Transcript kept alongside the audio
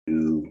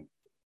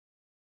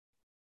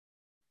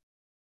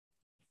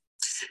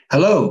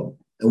Hello,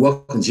 and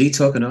welcome to G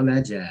Talking All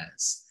That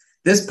Jazz.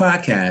 This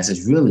podcast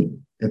is really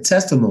a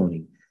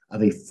testimony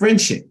of a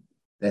friendship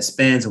that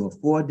spans over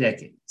 4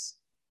 decades,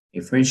 a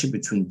friendship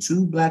between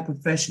two Black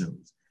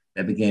professionals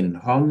that began in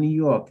Harlem, New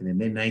York in the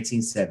mid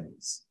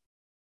 1970s.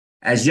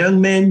 As young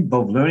men,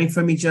 both learning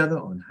from each other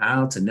on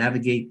how to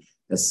navigate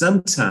the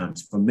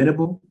sometimes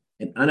formidable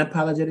and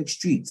unapologetic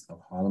streets of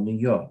Harlem, New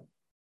York,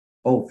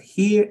 both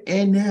here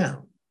and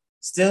now,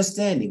 still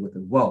standing with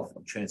a wealth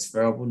of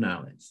transferable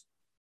knowledge.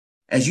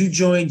 As you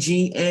join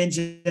Gene and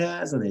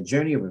Jazz on their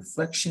journey of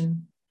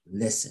reflection,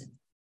 listen.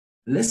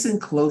 Listen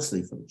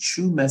closely for the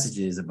true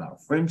messages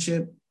about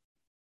friendship,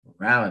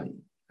 morality,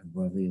 and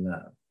brotherly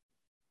love.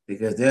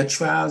 Because their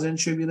trials and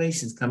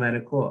tribulations come at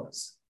a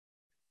cost.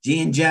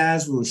 Gene and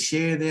Jazz will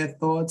share their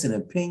thoughts and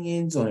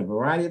opinions on a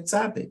variety of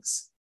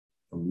topics,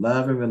 from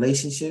love and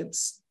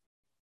relationships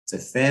to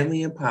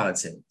family and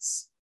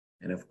politics,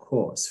 and of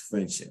course,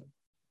 friendship.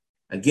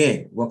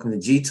 Again, welcome to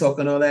G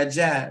Talking All That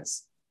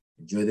Jazz.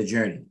 Enjoy the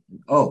journey.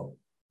 Oh,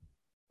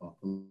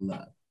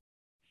 love.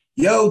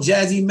 Yo,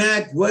 Jazzy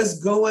Mac, what's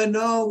going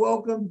on?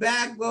 Welcome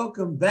back.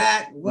 Welcome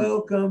back.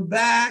 Welcome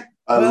back.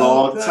 A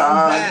long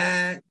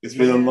time. It's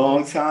been a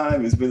long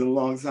time. It's been a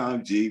long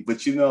time, G. But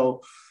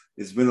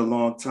it's been a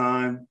long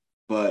time,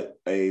 but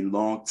a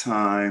long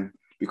time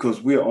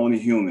because we're only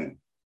human.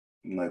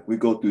 Like we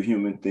go through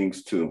human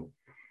things too.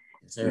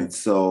 Yes, sir. And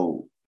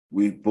so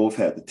we both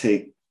had to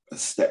take a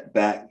step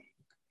back,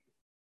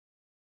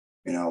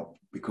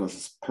 because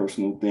it's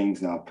personal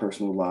things in our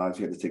personal lives.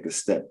 We had to take a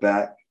step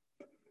back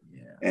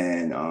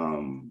and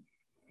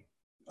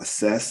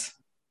assess,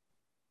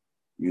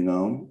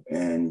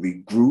 and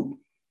regroup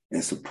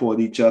and support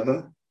each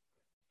other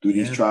through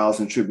these trials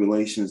and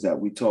tribulations that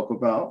we talk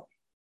about.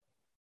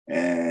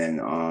 And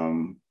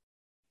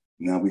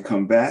now we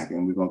come back,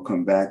 and we're going to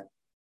come back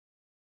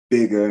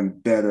bigger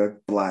and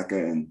better,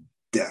 blacker and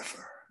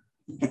deafer.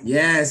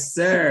 Yes,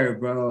 sir,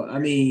 bro. I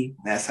mean,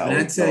 that's how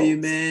I tell you,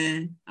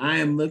 man, I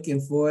am looking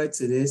forward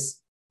to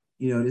this,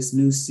 this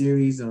new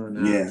series on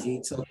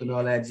G Talking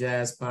All That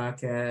Jazz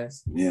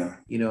podcast. Yeah.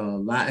 A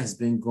lot has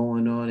been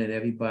going on in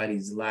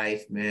everybody's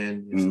life,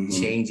 man. There's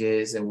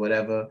changes and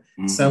whatever.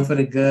 Some for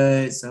the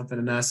good, some for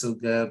the not so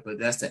good, but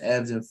that's the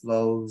ebbs and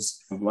flows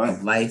of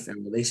life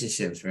and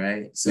relationships,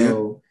 right?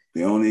 So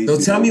tell me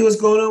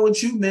what's going on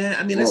with you, man.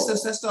 I mean,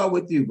 let's start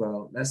with you,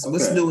 bro.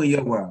 What's new in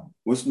your world?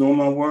 What's new in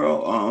my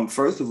world?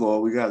 First of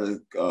all, we got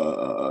to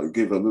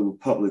give a little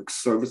public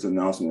service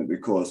announcement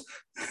because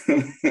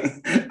we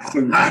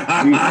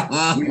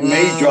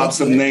may drop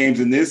some names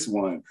in this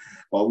one,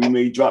 or we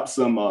may drop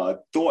some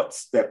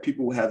thoughts that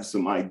people have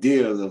some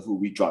ideas of who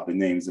we dropping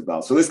names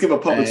about. So let's give a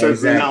public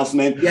service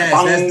announcement. Yes,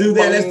 let's do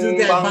that.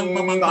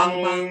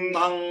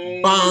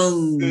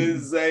 Bang.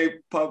 This is a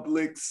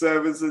public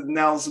service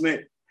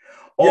announcement.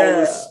 All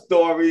the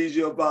stories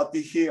you're about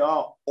to hear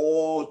are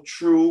all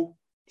true.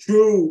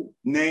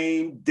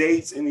 Name,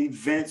 dates, and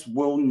events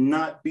will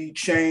not be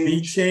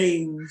changed.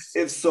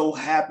 If so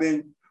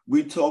happen,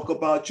 we talk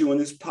about you on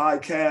this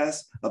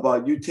podcast,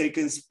 about you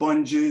taking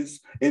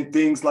sponges and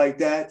things like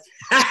that.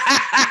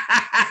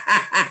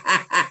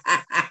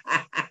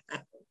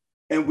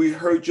 And we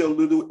hurt your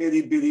little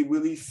itty bitty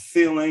willy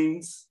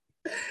feelings.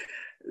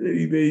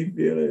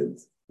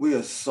 We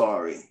are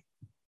sorry.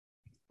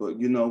 But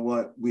you know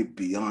what? We're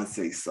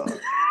Beyonce sorry.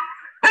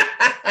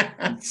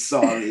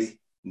 Sorry,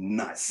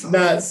 not sorry.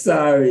 Not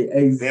sorry.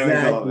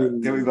 Exactly.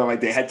 There we go right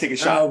there. Had to take a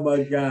shot. Oh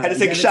my God. Had to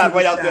take a shot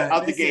right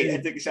out the gate.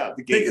 Had to take a shot out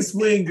the gate. Take a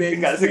swing, baby.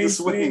 You gotta take a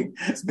swing.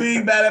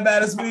 Swing,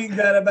 batter, swing,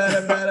 batter.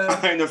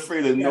 I ain't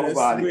afraid of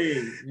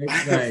nobody.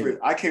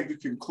 I came to the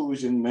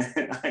conclusion,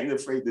 man, I ain't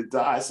afraid to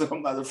die, so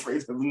I'm not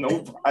afraid of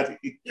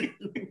nobody.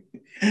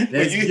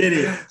 Let's get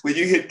it. When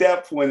you hit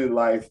that point in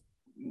life,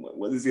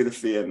 what is there to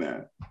fear,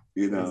 man?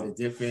 It's a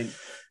different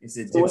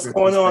so what's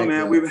going on,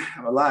 man?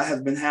 A lot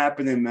has been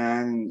happening,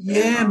 man.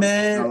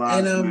 Man. A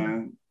lot,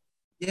 man.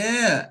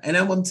 Yeah, and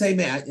I'm gonna tell you,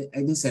 man.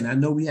 Listen, I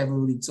know we haven't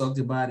really talked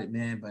about it,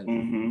 man, but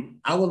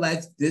I would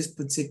like this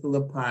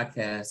particular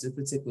podcast, this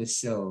particular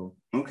show,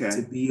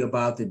 to be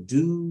about the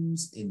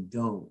do's and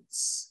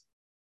don'ts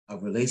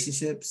of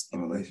relationships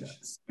and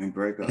breakups.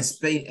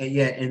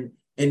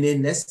 And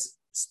then let's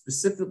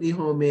specifically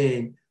home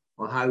in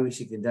on how we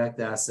should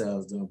conduct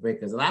ourselves during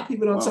breakups. A lot of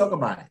people don't talk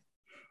about it.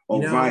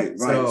 Right.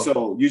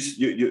 So you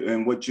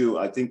and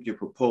I think you're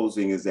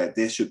proposing is that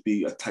there should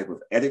be a type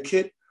of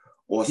etiquette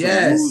or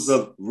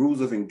some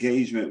rules of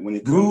engagement when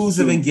it comes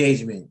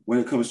when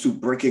it comes to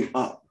breaking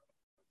up,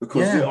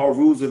 because there are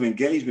rules of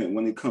engagement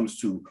when it comes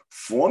to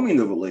forming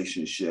the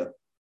relationship.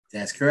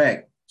 That's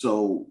correct.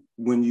 So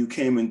when you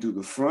came in through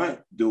the front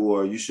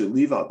door, you should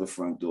leave out the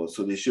front door.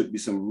 So there should be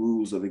some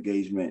rules of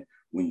engagement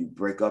when you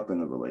break up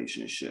in a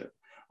relationship.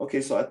 Okay,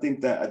 so I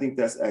think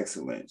that's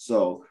excellent.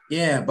 So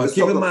but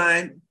keep in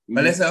mind.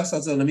 But let's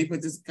also, let me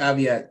put this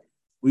caveat.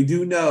 We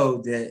do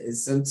know that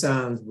it's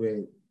sometimes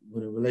when a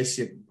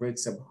relationship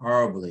breaks up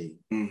horribly,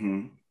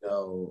 it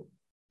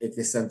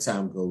can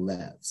sometimes go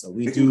left. So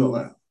we do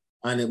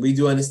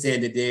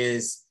understand that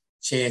there's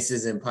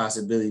chances and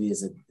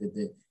possibilities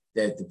that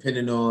that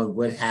depending on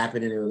what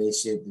happened in the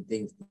relationship, the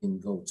things can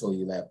go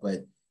totally left.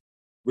 But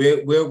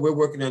we're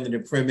working under the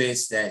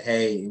premise that,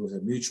 hey, it was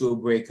a mutual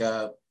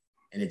breakup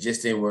and it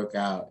just didn't work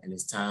out, and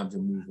it's time to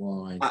move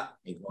on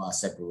and go our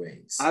separate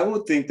ways. I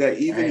would think that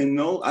even in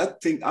those,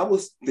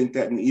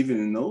 even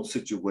in those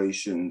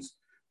situations,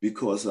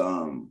 because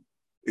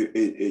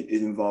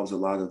it involves a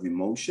lot of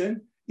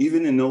emotion.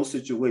 Even in those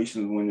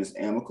situations when it's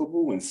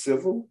amicable and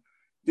civil,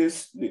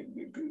 there's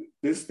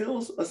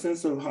still a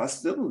sense of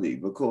hostility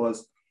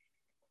because,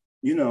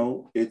 you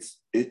know, it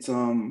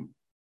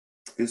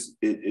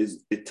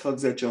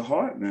tugs at your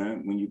heart,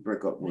 man, when you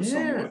break up with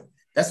someone.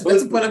 That's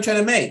the point I'm trying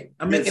to make.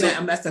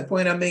 That's the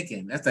point I'm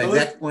making. That's the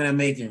exact point I'm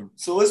making.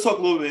 So let's talk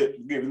a little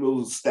bit, give a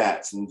little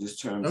stats in just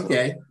terms of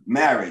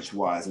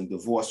marriage-wise and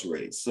divorce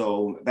rates.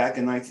 So back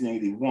in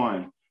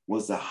 1981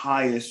 was the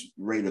highest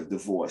rate of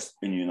divorce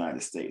in the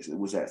United States. It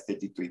was at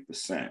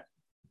 53%.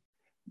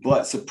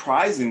 But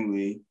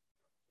surprisingly,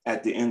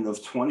 at the end of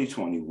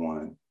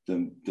 2021,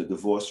 the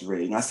divorce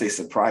rate, and I say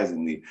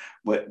surprisingly,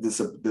 but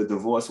the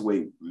divorce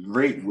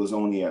rate was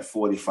only at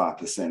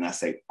 45%. I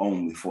say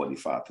only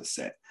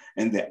 45%.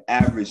 And the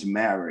average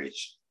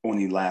marriage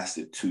only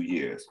lasted 2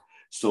 years.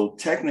 So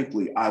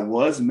technically, I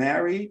was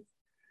married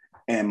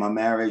and my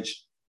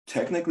marriage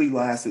technically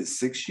lasted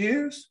 6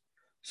 years.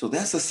 So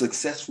that's a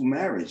successful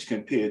marriage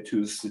compared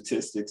to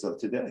statistics of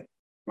today,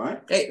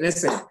 right? Hey,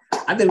 listen,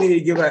 I didn't need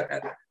to give a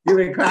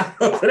clap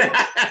for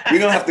that. We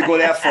don't have to go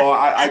that far.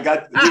 I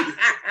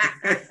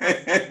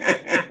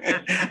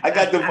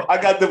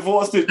got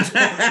divorced in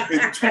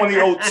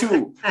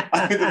 2002.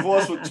 I've been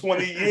divorced for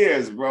 20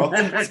 years, bro.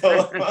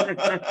 So.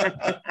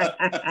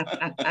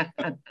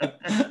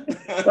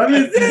 I'm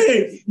just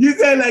saying, you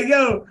said like,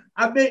 yo,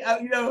 I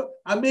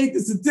made the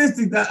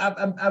statistic that I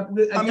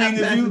got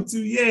back in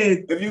 2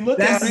 years. If you look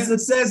that's at a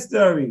success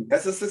story.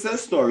 That's a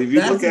success story. If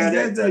you look at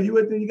it, you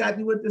went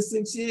the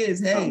 6 years.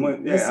 Hey,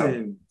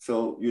 listen.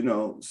 So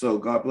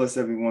God bless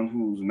everyone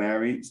who's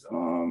married.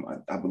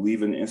 I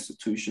believe in the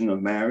institution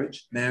of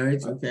marriage.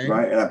 Marriage, okay.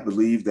 Right, and I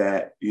believe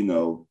that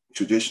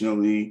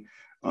traditionally,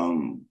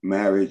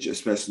 marriage,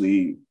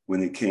 especially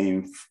when it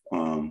came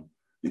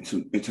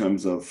in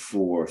terms of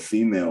for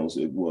females,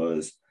 it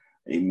was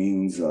a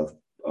means of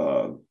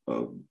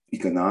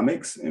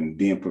economics and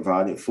being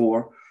provided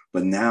for.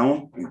 But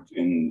now,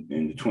 in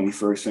the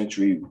 21st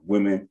century,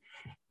 women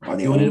are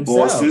their own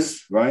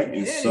bosses, right?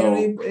 And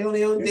they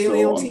only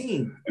own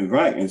team.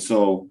 And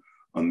so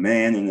a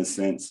man, in a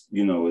sense,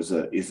 is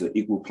an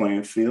equal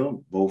playing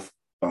field. Both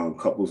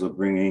couples are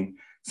bringing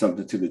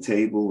something to the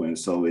table, and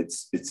so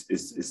it's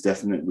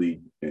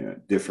definitely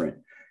different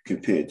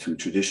compared to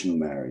traditional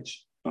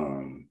marriage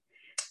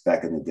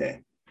back in the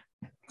day.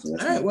 So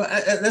all right, well,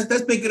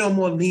 let's make it on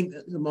more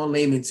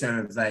layman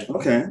terms. Like,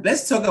 okay,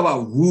 let's talk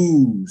about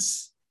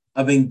rules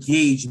of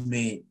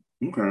engagement.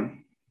 Okay,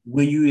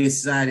 when you're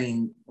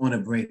deciding on a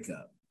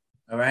breakup.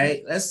 All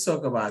right, let's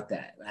talk about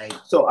that. Right.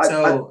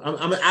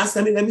 I'm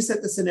asking. Let me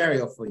set the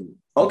scenario for you.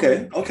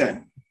 Okay.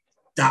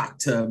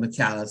 Dr.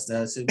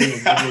 McAllister. So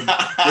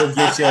you'll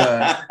get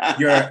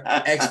your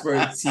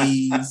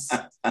expertise,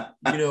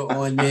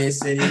 on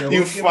this, and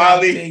you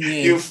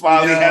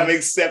finally have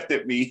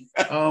accepted me.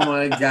 Oh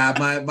my God,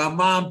 my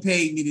mom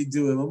paid me to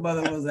do it. My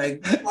mother was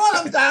like, "Call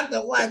him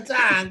doctor one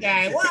time,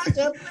 gang. Watch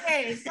him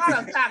please. Call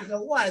him doctor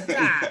one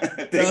time."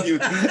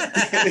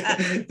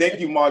 Thank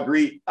you,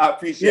 Marguerite. I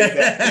appreciate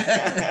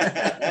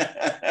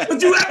that.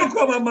 Would you ever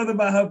call my mother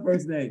by her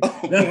first name?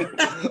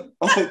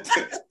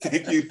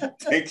 Thank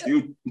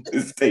you,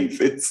 Ms.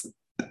 Davis.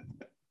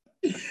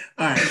 All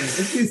right,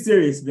 let's get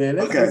serious, man.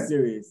 Let's get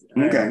serious.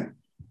 Okay. Right?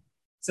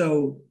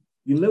 So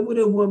you live with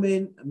a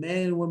woman, a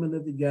man and a woman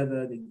live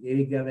together, they get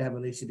together, have a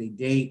relationship, they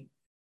date,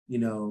 they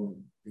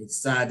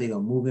decide they're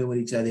gonna move in with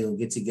each other, they're gonna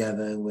get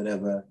together and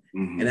whatever.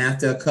 Mm-hmm. And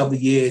after a couple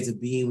of years of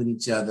being with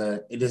each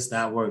other, it just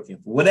not working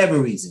for whatever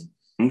reason.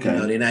 Okay.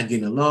 They're not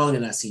getting along,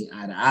 they're not seeing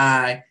eye to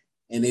eye,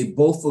 and they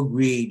both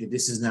agree that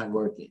this is not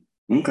working.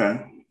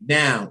 Okay.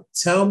 Now,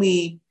 tell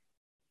me,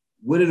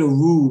 what are the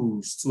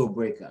rules to a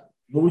breakup?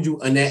 What would you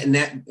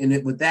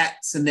with that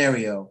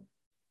scenario?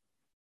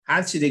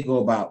 How should they go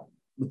about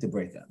with the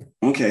breakup?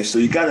 Okay, so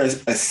you got to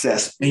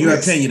assess. In your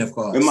opinion, of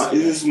course.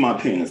 This is my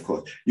opinion, of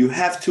course. You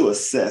have to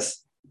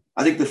assess.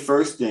 I think the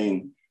first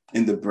thing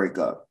in the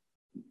breakup,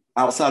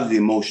 outside of the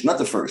emotion, not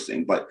the first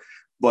thing, but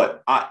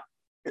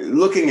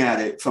looking at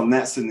it from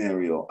that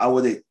scenario, I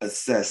would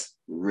assess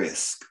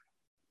risk,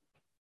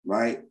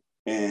 right?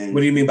 And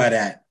what do you mean by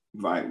that?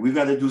 Right, we've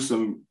got to do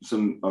some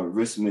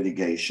risk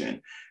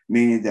mitigation,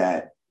 meaning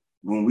that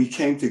when we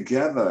came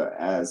together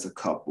as a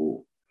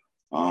couple,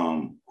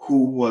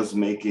 who was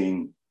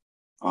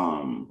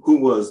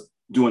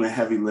doing the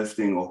heavy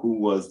lifting, or who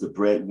was the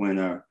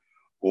breadwinner,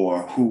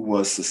 or who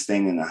was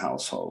sustaining the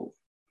household,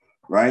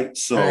 right?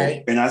 So,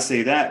 right. And I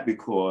say that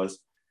because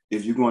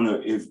if you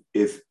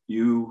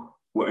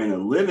were in a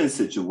living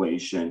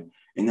situation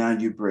and now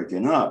you're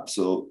breaking up,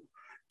 so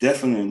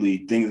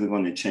definitely things are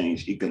going to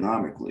change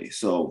economically.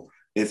 So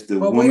if the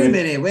well, woman,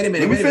 wait a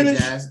minute,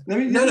 Jazz.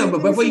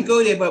 But before you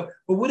go there, but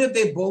what if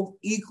they both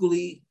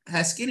equally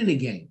have skin in the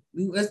game?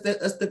 Let's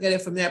look at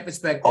it from that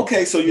perspective.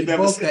 Okay, so you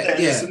never said that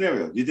in the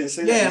scenario. You didn't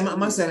say that. Yeah,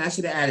 I'm saying I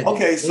should have added.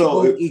 Okay,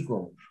 so both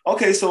equal.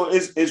 Okay, so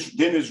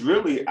it's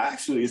really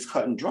actually it's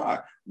cut and dry.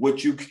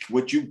 What you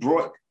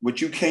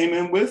came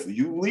in with,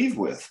 you leave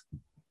with.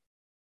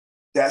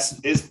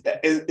 Is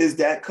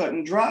that cut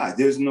and dry?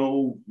 There's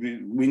no,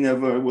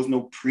 it was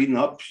no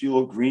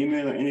prenuptial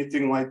agreement or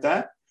anything like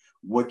that.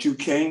 What you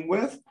came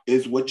with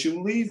is what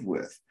you leave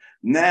with.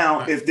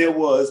 Now, if there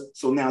was,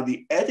 so now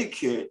the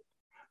etiquette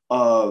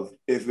of,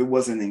 if it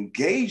was an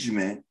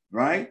engagement,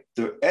 right?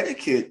 The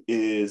etiquette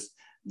is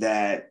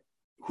that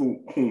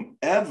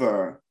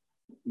whomever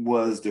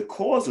was the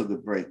cause of the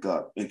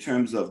breakup in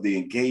terms of the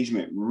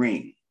engagement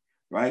ring,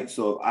 right?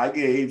 So if I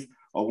gave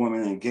a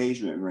woman an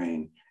engagement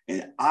ring,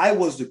 and I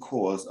was the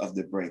cause of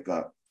the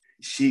breakup,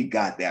 she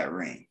got that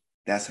ring.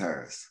 That's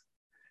hers.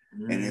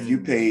 And if you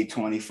paid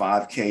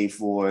 $25K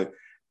for it,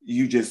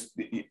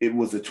 it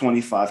was a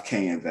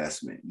 $25K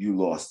investment. You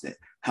lost it.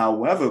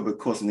 However,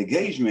 because an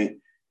engagement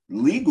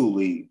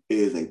legally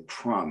is a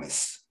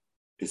promise,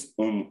 it's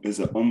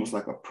almost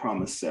like a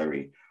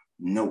promissory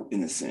note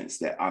in a sense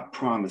that I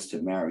promised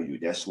to marry you.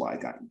 That's why I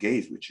got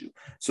engaged with you.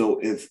 So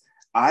if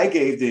I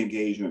gave the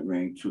engagement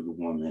ring to the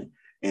woman,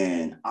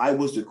 and I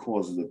was the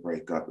cause of the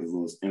breakup, if it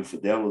was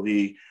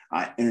infidelity,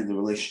 I ended the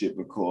relationship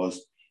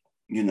because,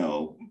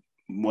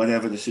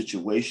 whatever the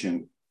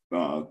situation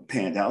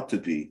panned out to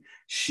be,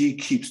 she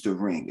keeps the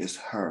ring. It's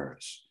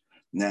hers.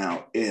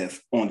 Now,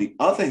 if on the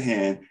other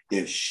hand,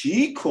 if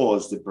she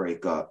caused the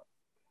breakup,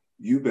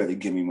 you better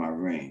give me my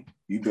ring.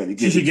 You better give.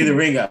 She should give the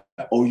ring up.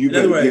 Oh, you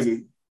better give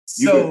it.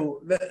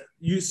 So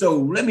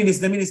let me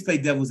just play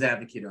devil's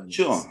advocate on this.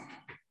 Sure.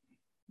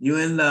 You're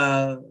in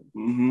love.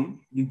 Mm-hmm.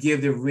 You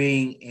give the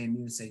ring and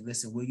you say,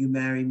 listen, will you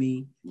marry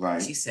me?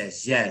 Right. She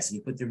says yes.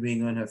 You put the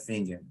ring on her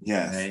finger.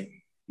 Yes. Right.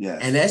 Yes.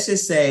 And let's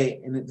just say,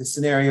 and the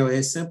scenario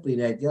is simply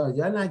that y'all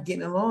not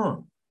getting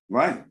along.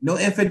 Right. No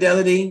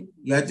infidelity.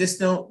 Y'all just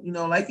don't,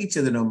 like each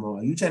other no more.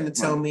 Are you trying to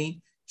tell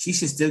me she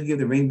should still give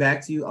the ring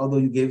back to you, although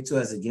you gave it to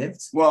her as a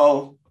gift?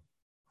 Well,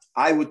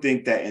 I would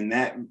think that in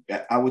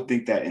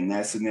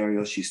that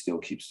scenario, she still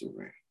keeps the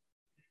ring.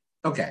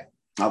 Okay.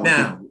 Now,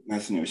 in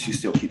that scenario, she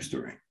still keeps the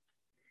ring.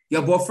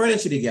 Y'all bought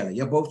furniture together.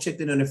 Y'all both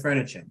chipped in on the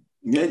furniture.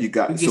 Yeah,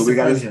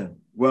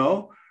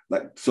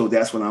 so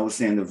that's when I was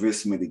saying the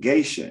risk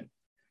mitigation,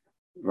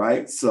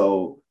 right?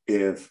 So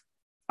if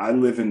I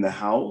live in the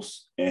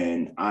house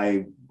and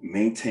I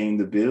maintain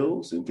the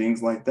bills and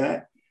things like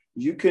that,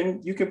 you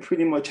can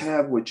pretty much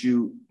have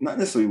not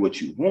necessarily what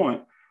you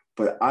want,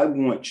 but I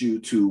want you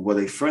to, what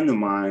a friend of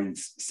mine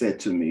said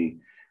to me,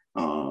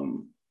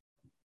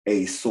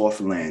 a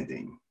soft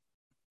landing.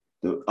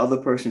 The other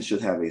person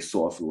should have a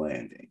soft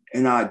landing.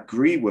 And I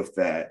agree with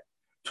that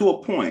to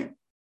a point.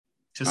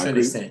 To a certain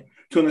extent.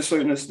 To a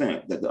certain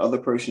extent, that the other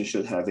person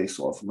should have a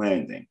soft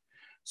landing.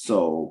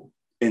 So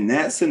in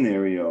that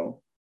scenario,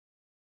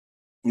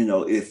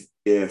 if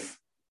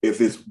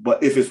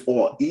it's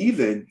all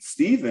even,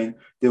 Steven,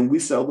 then we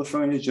sell the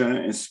furniture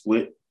and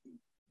split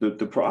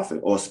the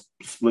profit, or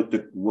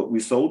split what we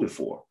sold it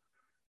for.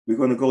 We're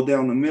going to go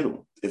down the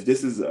middle. If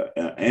this is an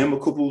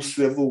amicable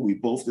civil, we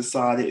both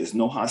decided it's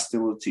no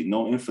hostility,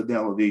 no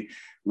infidelity.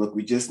 Look,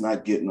 we're just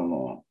not getting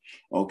along.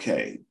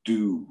 Okay,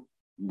 the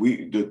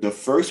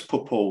first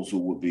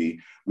proposal would be,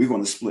 we're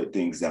going to split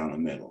things down the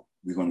middle.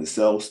 We're going to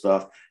sell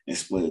stuff and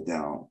split it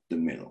down the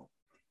middle,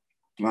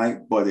 right?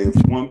 But if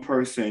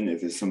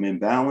it's some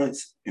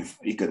imbalance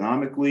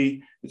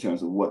economically in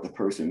terms of what the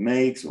person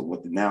makes or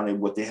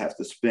what they have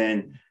to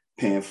spend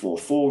paying for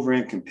a full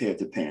rent compared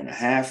to paying a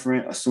half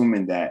rent,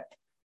 assuming that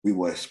we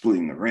were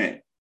splitting the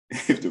rent,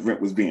 if the rent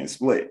was being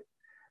split,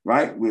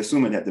 right? We're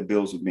assuming that the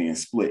bills were being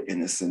split in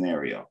this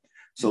scenario.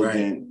 So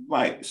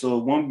so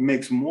one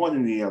makes more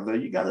than the other.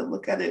 You got to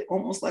look at it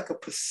almost like a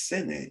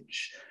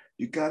percentage.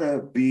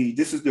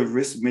 This is the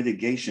risk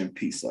mitigation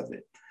piece of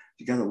it.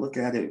 You got to look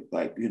at it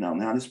like,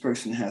 now this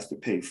person has to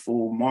pay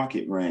full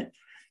market rent.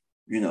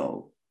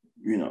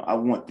 I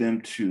want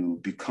them to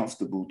be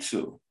comfortable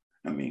too.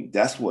 I mean,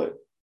 that's what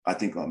I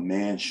think a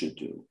man should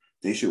do.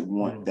 They should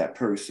want that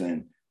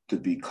person to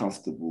be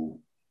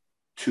comfortable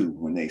too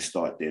when they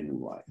start their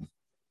new life.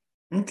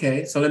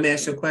 Okay, so let me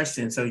ask you a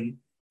question. So you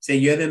say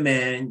you're the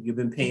man, you've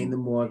been paying the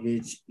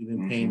mortgage, you've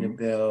been paying the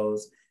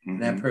bills, and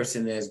that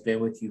person has been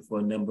with you for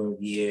a number of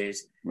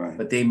years, right?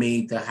 But they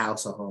made the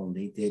house a home.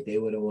 They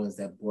were the ones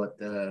that bought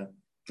the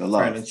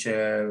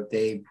furniture.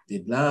 They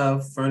did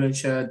love,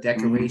 furniture,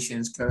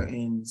 decorations,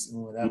 curtains,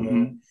 and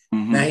whatever.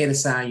 Now you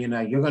decide,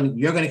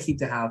 you're gonna keep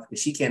the house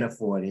because she can't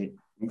afford it.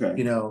 Okay.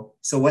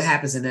 So what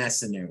happens in that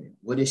scenario?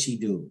 What does she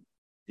do?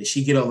 Does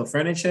she get all the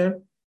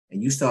furniture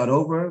and you start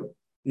over?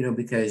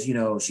 Because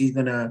she's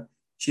gonna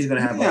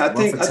have a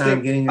rougher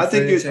time getting your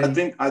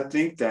furniture. I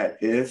think that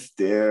if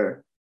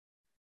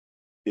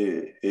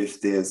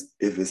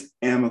it's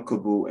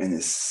amicable and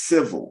it's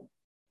civil,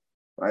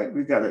 right?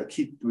 We gotta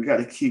keep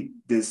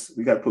this.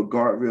 We gotta put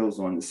guardrails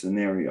on the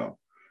scenario.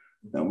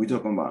 Now we're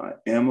talking about an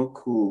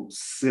amicable,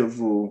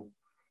 civil,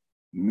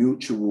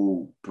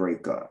 mutual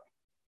breakup.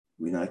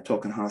 We're not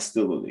talking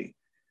hostility.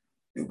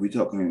 If we're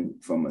talking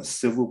from a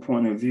civil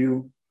point of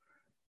view,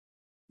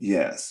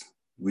 yes,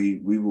 we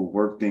will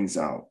work things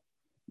out.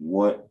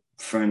 What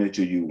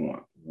furniture you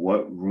want?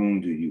 What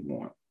room do you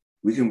want?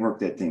 We can work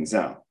that things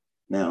out.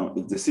 Now,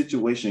 if the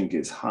situation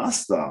gets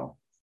hostile,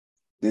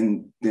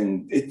 then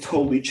it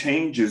totally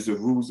changes the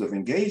rules of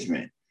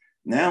engagement.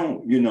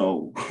 Now, you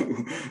know,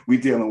 we're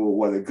dealing with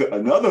what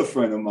another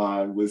friend of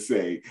mine would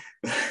say,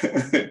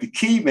 the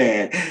key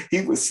man,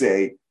 he would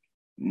say,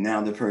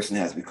 now the person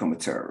has become a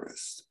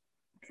terrorist.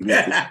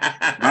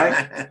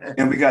 Right?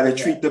 And we got to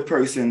treat the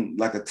person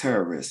like a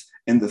terrorist.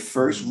 And the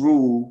first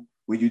rule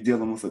when you're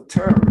dealing with a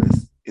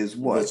terrorist is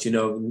what? But you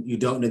know, you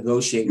don't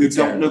negotiate with terrorists.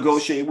 You don't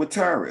negotiate with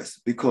terrorists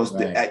because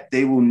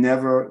they will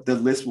never, the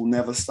list will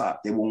never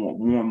stop. They will want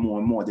more and more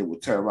and more. They will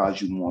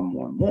terrorize you more and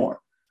more and more.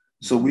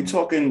 So we're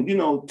talking, you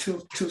know,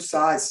 two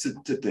sides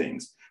to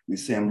things. We're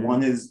saying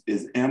one is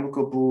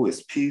amicable,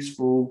 it's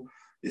peaceful,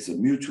 it's a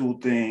mutual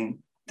thing.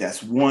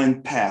 That's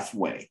one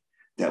pathway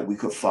that we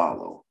could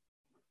follow,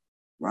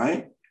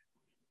 right?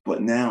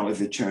 But now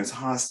if it turns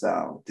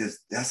hostile,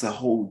 that's a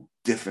whole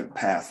different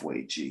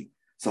pathway, G.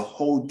 It's a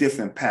whole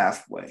different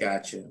pathway.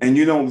 Gotcha. And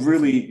you don't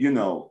really, you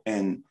know,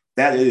 and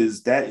that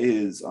is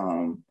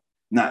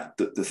not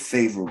the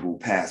favorable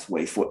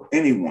pathway for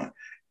anyone.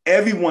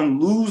 Everyone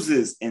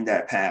loses in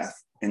that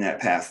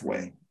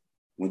pathway.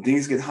 When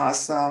things get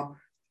hostile,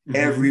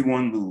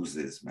 everyone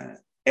loses, man.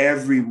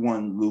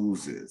 Everyone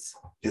loses.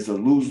 It's a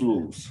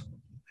lose-lose.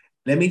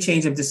 Let me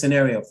change up the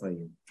scenario for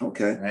you.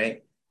 Okay.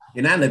 Right?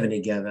 You're not living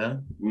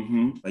together,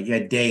 but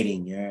you're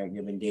dating.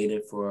 You've been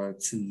dating for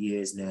 2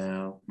 years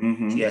now.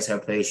 She has her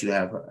place, you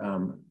have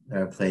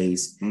her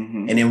place.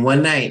 And then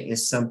one night,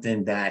 it's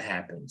something bad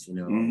happens, you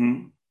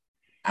know.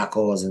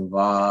 Alcohol is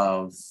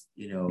involved,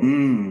 you know,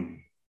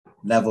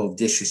 level of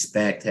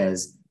disrespect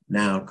has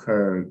now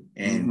occurred.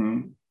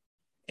 And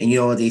you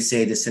know what they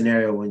say, the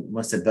scenario,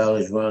 once the bell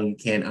is rung, you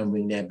can't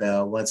unring that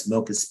bell. Once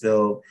milk is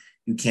spilled,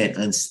 you can't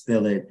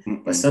unspill it.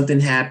 But something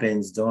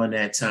happens during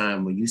that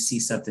time where you see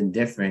something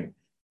different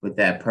with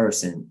that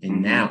person,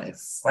 and now it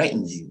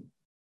frightens you.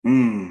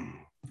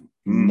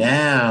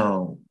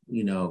 Now,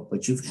 you know,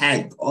 but you've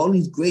had all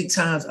these great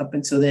times up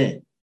until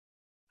then.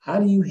 How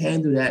do you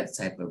handle that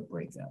type of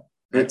breakup,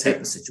 that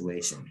type of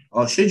situation?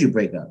 Or should you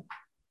break up?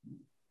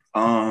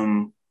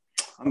 I'm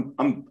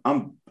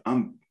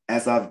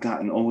as I've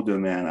gotten older,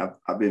 man,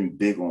 I've been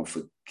big on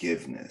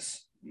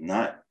forgiveness,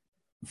 not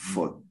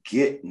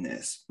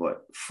forgetness,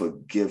 but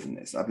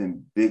forgiveness. I've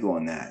been big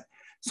on that.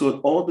 So it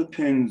all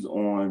depends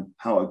on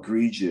how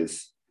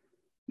egregious,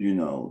 you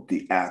know,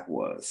 the act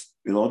was.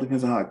 It all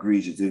depends on how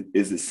egregious.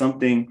 Is it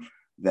something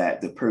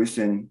that the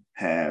person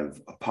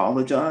have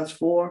apologized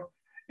for?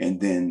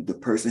 And then the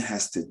person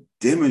has to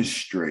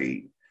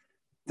demonstrate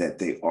that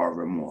they are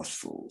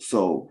remorseful.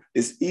 So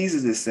it's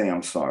easy to say,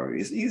 I'm sorry.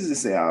 It's easy to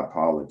say, I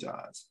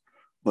apologize.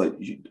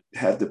 But you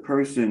have the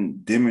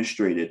person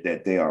demonstrated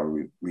that they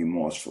are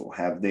remorseful?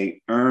 Have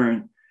they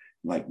earned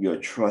like your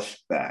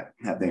trust back?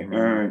 Have they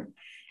earned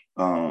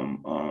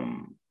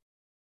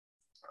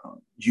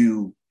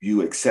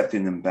you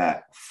accepting them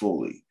back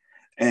fully?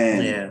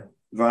 And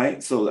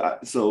right. So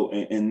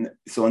in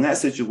that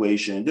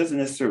situation, it doesn't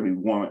necessarily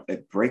warrant a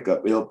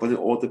breakup, but it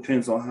all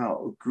depends on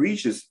how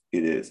egregious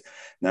it is.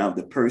 Now, if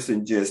the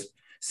person just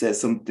said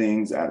some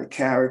things out of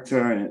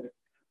character, and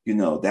you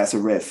know, that's a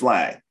red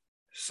flag.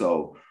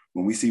 So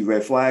when we see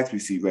red flags, we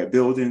see red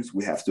buildings,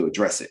 we have to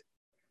address it.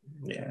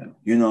 Yeah.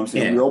 You know what I'm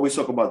saying? We always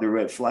talk about the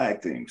red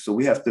flag thing. So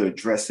we have to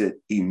address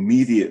it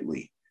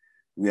immediately.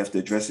 We have to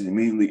address it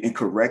immediately and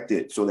correct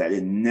it so that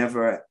it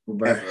never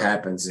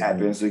happens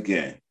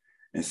again.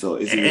 And so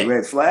is it a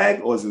red flag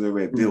or is it a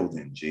red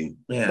building, G?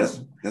 Yeah.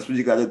 That's what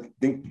you got to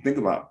think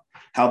about.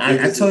 How big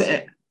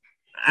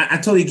I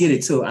totally get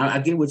it too. I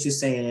get what you're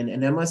saying.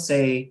 And I must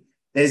say,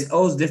 there's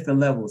always different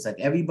levels. Like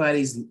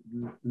everybody's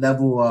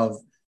level of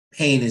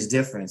pain is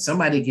different.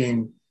 Somebody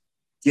can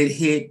get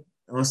hit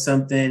on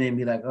something and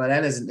be like, oh,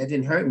 that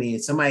didn't hurt me.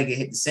 And somebody get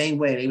hit the same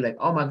way. They be like,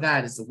 oh my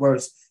God, it's the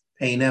worst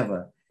pain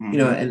ever. You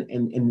know, and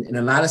in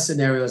a lot of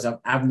scenarios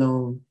I've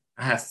known,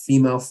 I have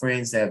female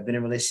friends that have been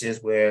in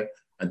relationships where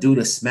a dude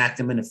has smacked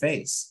them in the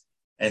face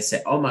and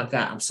said, oh my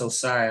God, I'm so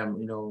sorry. I'm,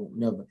 you know,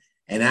 never.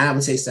 And I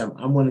would say something,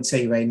 I'm going to tell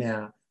you right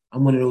now,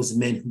 I'm one of those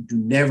men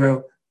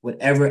who would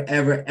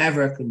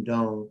ever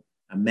condone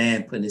a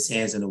man putting his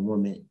hands on a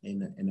woman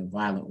in a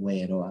violent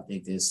way at all. I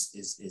think this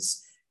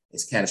is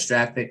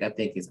catastrophic. I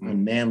think it's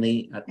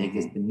unmanly. I think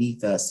it's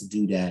beneath us to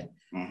do that.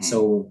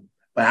 So,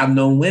 but I've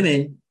known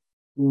women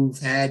who've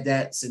had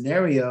that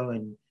scenario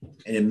and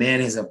a man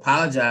has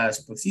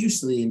apologized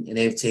profusely and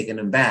they've taken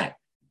them back,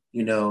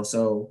 you know.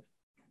 So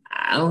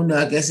I don't know.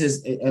 I guess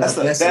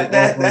that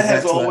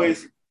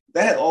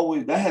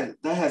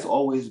has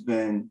always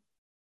been,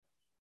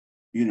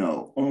 you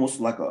know, almost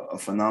like a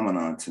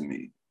phenomenon to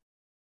me.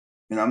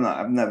 And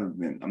I'm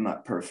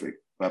not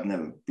perfect, but I've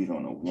never beat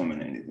on a woman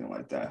or anything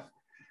like that.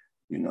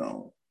 You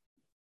know,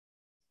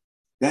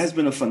 that has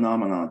been a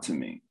phenomenon to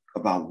me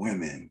about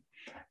women.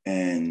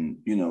 And,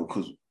 you know,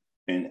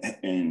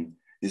 and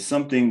it's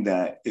something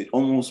that it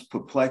almost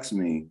perplexed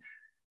me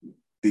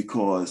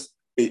because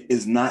it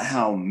is not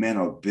how men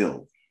are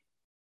built.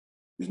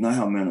 It's not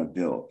how men are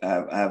built.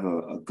 I have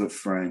a good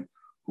friend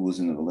who was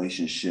in a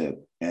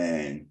relationship,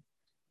 and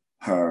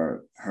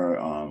her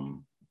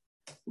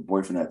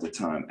boyfriend at the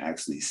time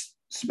actually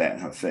spat in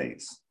her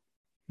face.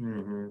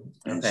 Mm-hmm.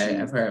 Okay,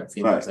 I've heard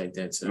females like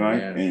that too.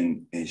 Right, yeah.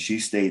 and she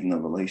stayed in the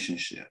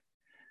relationship,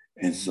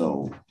 and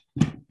so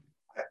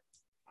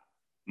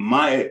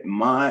my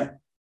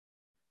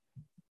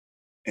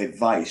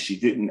advice, she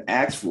didn't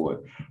ask for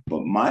it,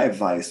 but my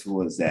advice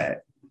was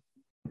that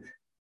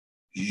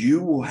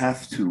you will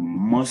have to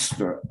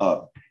muster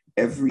up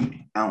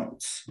every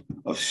ounce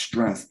of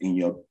strength in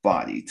your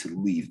body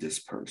to leave this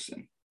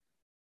person,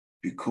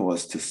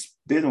 because to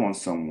spit on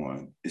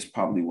someone is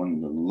probably one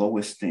of the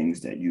lowest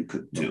things that you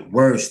could do. The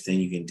worst thing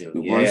you can do.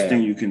 The worst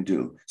thing you can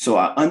do. So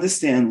I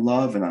understand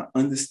love and I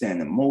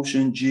understand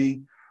emotion,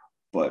 G,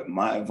 but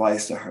my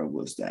advice to her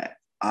was that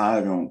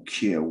I don't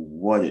care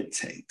what it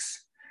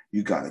takes.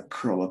 You got to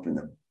curl up in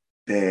a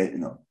bed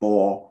in a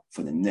ball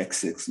for the next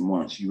 6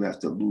 months. You have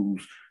to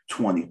lose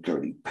 20,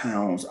 30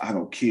 pounds. I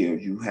don't care.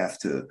 You have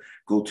to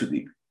go to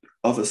the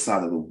other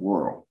side of the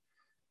world.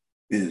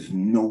 There's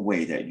no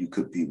way that you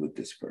could be with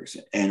this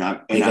person.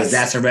 Because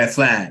that's a red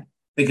flag.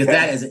 Because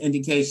that is an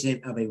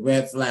indication of a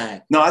red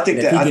flag. No, I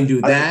think that if you can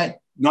do that.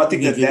 No, I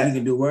think that you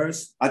can do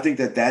worse. I think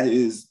that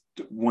is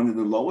one of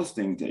the lowest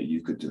things that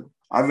you could do.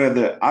 I'd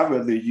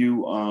rather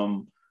you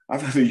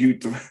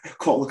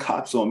call the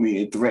cops on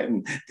me and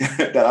threaten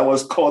that I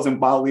was causing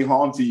bodily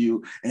harm to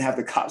you and have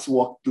the cops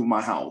walk through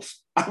my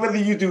house. I'd rather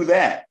you do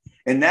that.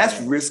 And that's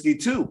risky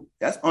too.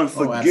 That's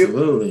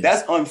unforgivable.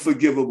 That's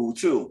unforgivable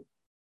too.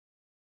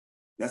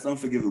 That's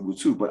unforgivable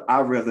too. But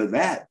I'd rather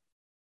that,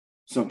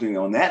 something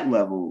on that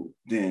level,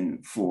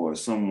 than for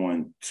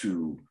someone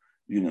to,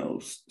 you know,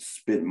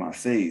 spit in my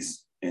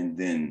face and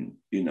then,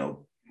 you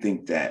know,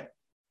 think that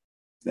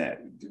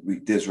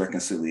there's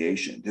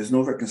reconciliation. There's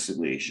no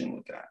reconciliation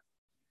with that.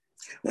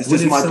 That's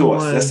just my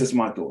thoughts. That's just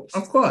my thoughts.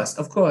 Of course.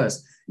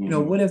 Mm-hmm. You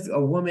know, what if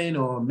a woman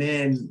or a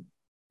man,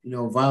 you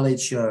know,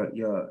 violates your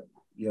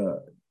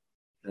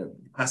the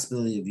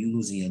possibility of you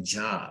losing your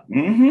job?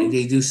 Mm-hmm.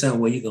 They do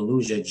something where you can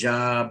lose your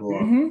job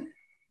or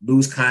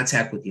lose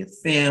contact with your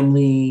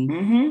family.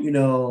 Mm-hmm. You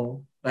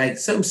know, like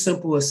something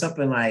simple or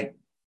something like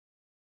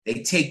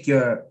they take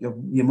your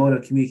mode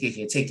of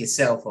communication, take your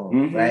cell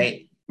phone,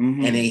 right?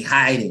 Mm-hmm. And they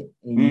hide it,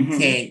 and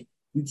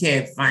you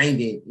can't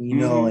find it, you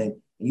know, and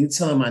you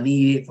tell them I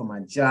need it for my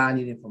job, I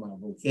need it for my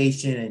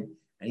vocation, and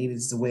I need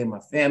it the way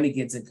my family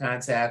gets in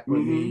contact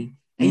with me.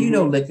 And you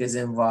know, liquor's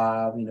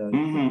involved, you know,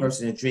 the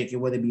person is drinking,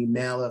 whether it be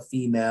male or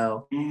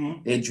female,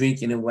 they're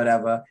drinking and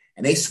whatever,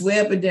 and they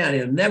swear up and down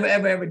they'll never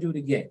ever do it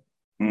again.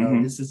 You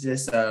know, this was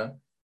just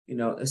you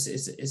know, it's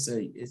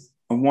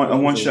a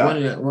one shot,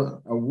 a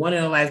one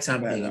in a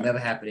lifetime thing. It'll never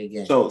happen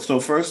again. So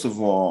first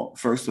of all,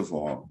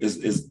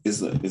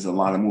 is a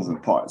lot of moving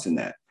parts in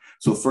that.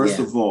 So first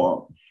of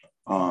all,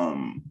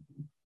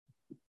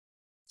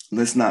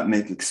 let's not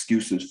make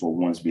excuses for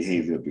one's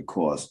behavior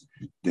because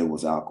there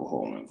was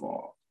alcohol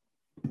involved,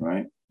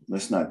 right?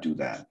 Let's not do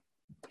that.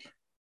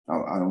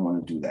 I don't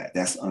want to do that.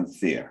 That's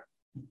unfair.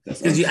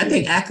 Because I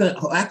think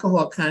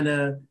alcohol kind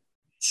of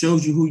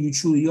shows you who you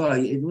truly are.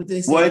 What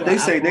they say? Well, they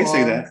say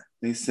that.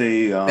 They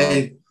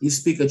say you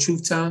speak a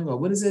truth tongue, or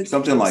what is it?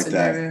 Something like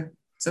that.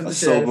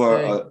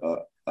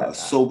 A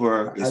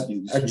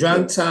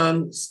drunk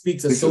tongue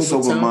speaks a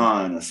sober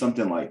mind, or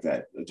something like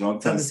that. A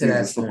drunk tongue speaks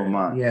a sober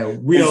mind. Yeah,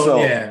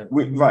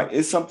 right.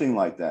 It's something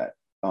like that,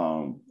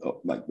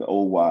 like the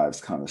old wives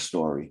kind of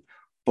story.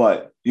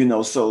 But you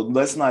know, so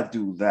let's not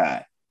do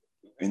that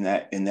in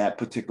that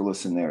particular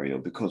scenario,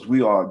 because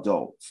we are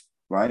adults,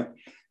 right?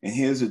 And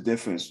here's the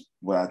difference.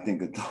 What I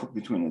think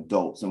between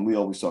adults, and we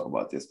always talk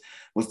about this,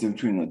 what's the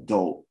difference between an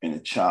adult and a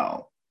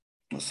child,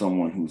 or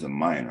someone who's a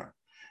minor.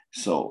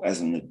 So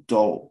as an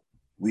adult,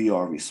 we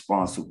are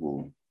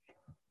responsible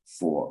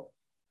for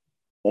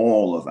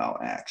all of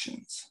our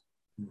actions,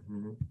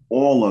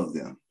 all of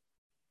them,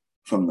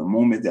 from the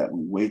moment that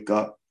we wake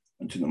up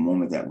until the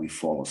moment that we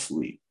fall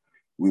asleep.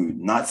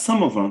 Not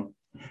some of them,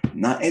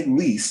 not at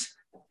least,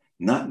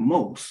 not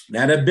most.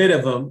 Not a bit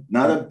of them.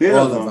 Not a bit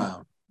of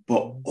them,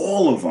 but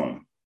all of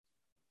them.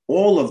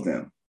 All of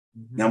them.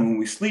 Now, when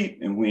we sleep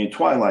and we're in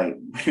twilight,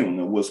 we don't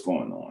know what's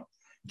going on.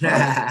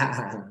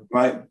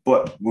 Right?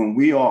 But when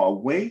we are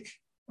awake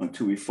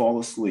until we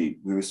fall asleep,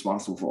 we're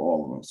responsible for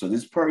all of them. So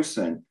this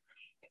person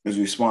is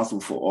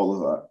responsible for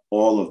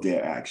all of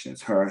their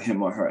actions,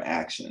 him or her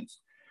actions.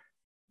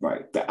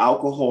 Right? The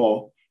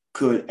alcohol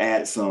could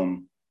add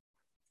some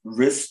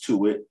risk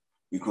to it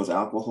because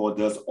alcohol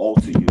does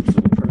alter you. So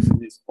the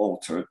person is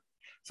altered.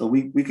 So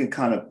we can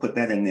kind of put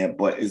that in there,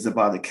 but it's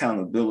about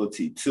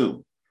accountability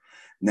too.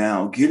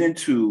 Now, get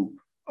into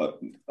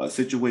a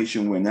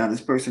situation where now this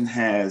person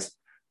has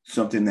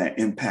something that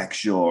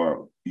impacts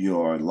your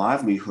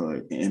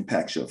livelihood, and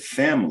impacts your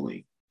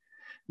family.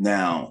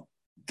 Now,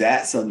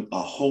 that's a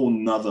whole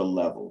nother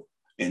level.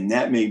 And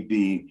that may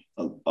be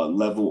a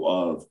level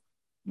of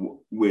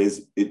where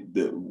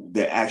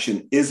the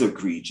action is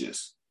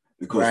egregious,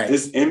 because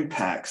this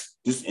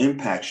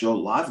impacts your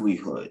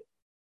livelihood.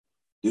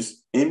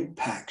 This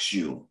impacts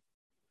you.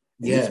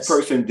 Yes. This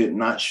person did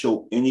not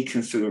show any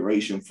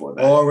consideration for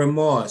that. Or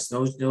remorse.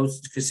 No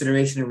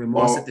consideration of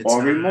remorse at the time.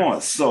 Or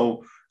remorse.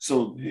 So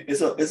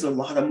it's a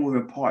lot of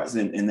moving parts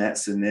in that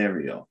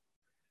scenario.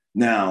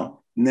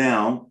 Now,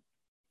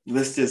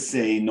 let's just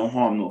say no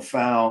harm, no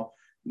foul.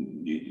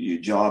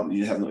 Your job,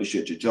 you have no issue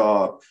at your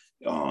job.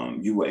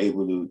 You were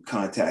able to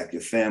contact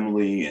your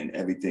family and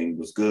everything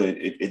was good.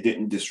 It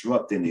didn't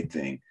disrupt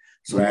anything.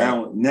 So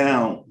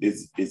now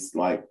it's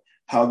like,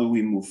 how do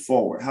we move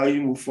forward? How do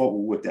you move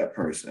forward with that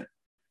person?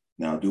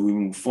 Now, do we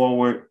move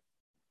forward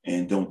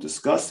and don't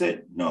discuss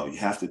it? No, you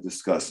have to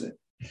discuss it.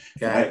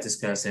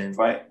 Discuss it.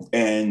 Right.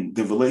 And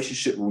the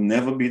relationship will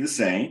never be the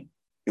same.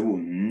 It will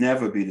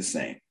never be the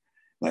same.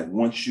 Like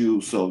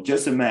so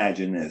just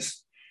imagine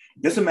this.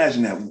 Just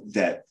imagine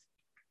that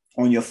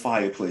on your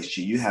fireplace,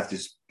 G, you have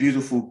this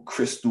beautiful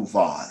crystal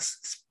vase.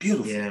 It's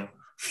beautiful,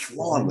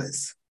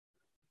 flawless.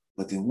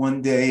 But then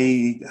one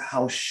day the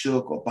house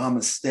shook, or by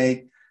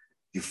mistake,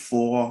 it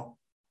falls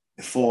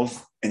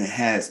and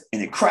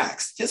it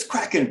cracks. Just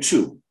crack in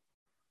two.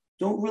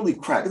 Don't really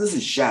crack. It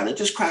doesn't shatter.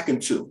 Just crack in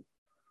two.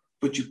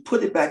 But you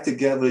put it back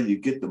together. You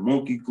get the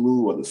monkey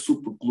glue or the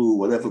super glue,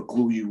 whatever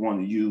glue you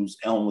want to use,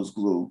 Elmer's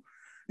glue,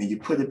 and you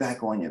put it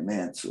back on your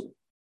mantle.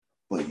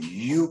 But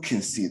you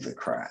can see the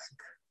crack.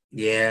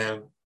 Yeah.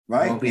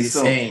 Right? It won't be the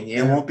same.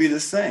 Yeah. It won't be the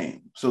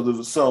same.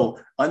 So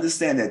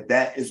understand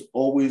that is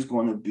always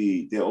going to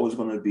be, there's always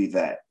going to be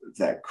that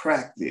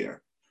crack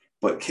there.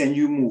 But can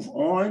you move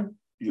on?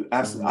 You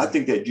absolutely. I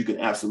think that you can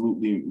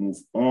absolutely move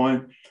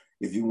on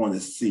if you want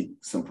to seek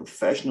some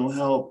professional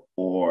help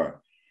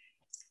or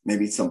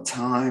maybe some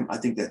time. I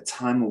think that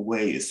time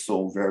away is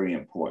so very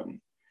important.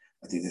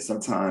 I think that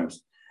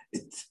sometimes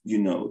it's,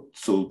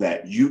 so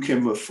that you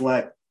can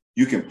reflect,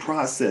 you can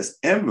process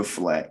and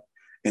reflect,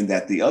 and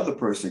that the other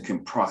person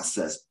can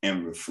process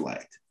and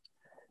reflect.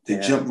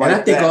 Jump right.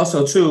 And I think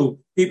also too,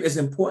 it's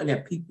important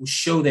that people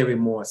show their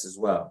remorse as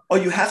well. Oh,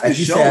 you have to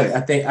show it.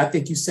 I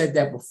think you said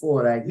that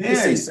before. Like you can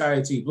say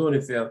sorry to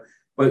Blumenfeld,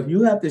 but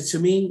you have to. To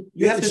me,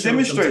 you have to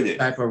demonstrate it.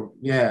 Type of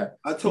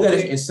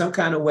in some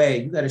kind of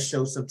way, you got to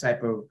show some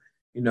type of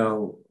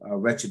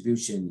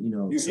retribution.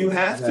 You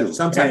have to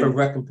some type of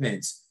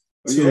recompense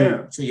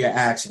to your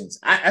actions.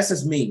 That's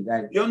just me.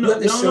 Like you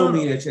have to show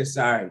me that you're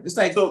sorry. It's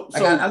like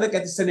I look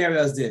at the scenario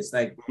as this.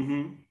 Like.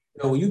 Mm-hmm.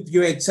 When you get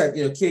ready to touch,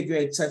 kid get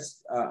ready to touch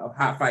a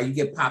hot fire, you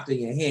get popped in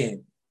your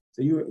hand.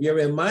 So you're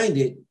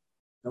reminded,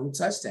 don't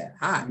touch that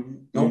hot. Mm-hmm.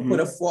 Don't put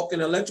a fork in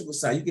the electrical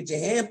side. You get your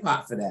hand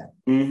popped for that.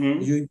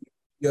 Mm-hmm.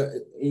 You're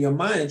in your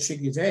mind,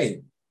 triggers,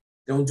 hey,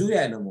 don't do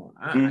that no more.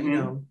 I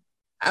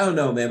don't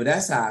know, man, but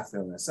that's how I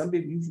feel. Some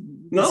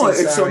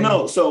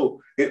people,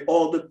 so it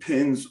all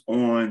depends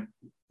on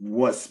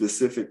what's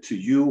specific to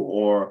you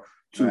or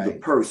to the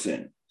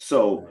person.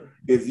 So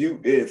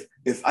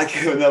if I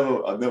give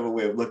another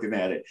way of looking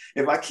at it,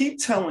 if I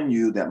keep telling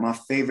you that my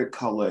favorite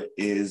color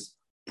is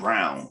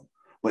brown,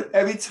 but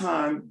every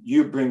time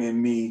you're bringing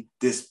me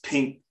this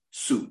pink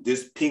suit,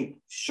 this pink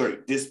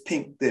shirt, this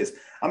pink this,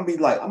 I'm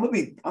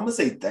gonna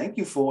say thank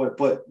you for it,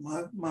 but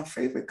my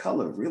favorite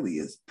color really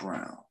is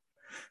brown.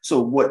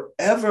 So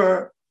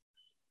whatever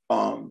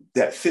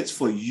that fits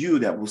for you,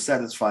 that will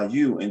satisfy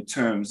you in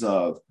terms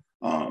of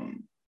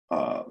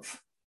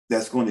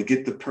that's going to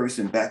get the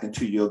person back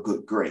into your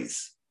good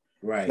grace.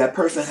 Right. That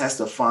person has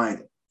to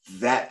find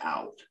that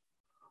out.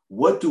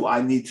 What do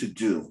I need to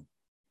do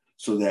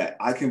so that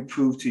I can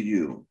prove to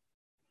you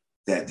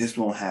that this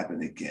won't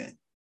happen again?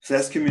 So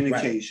that's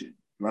communication,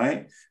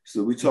 right?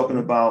 So we're talking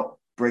about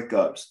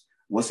breakups.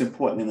 What's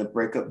important in a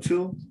breakup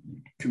too?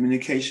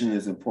 Communication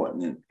is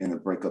important in a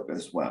breakup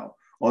as well.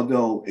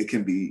 Although it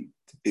can be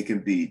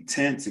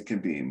tense, it can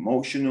be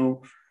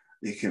emotional,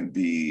 it can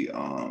be,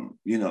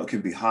 it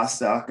can be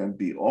hostile, it can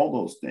be all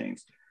those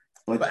things.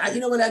 But you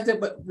know what I did?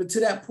 But to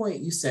that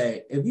point, you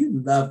say, if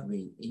you love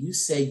me and you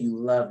say you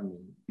love me,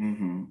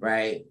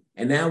 right?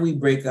 And now we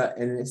break up,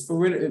 and it's for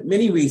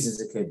many reasons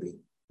it could be.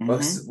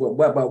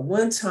 But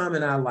one time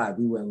in our life,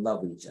 we were in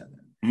love with each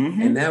other.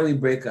 And now we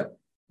break up.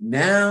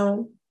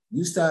 Now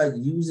you start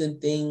using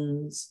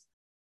things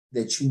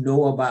that you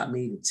know about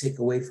me to take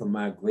away from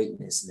my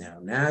greatness now.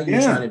 Now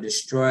you're trying to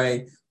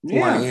destroy who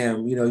I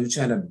am. You're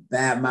trying to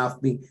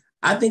badmouth me.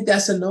 I think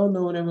that's a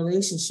no-no in a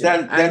relationship.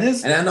 That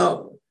is. And I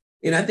know,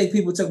 and I think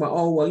people talk about,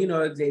 oh, well,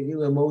 they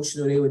were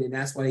emotional, and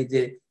that's why they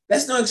did it.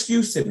 That's no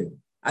excuse to me.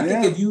 I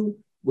think if you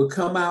would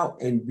come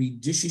out and be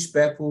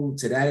disrespectful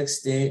to that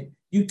extent,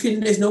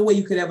 there's no way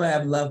you could ever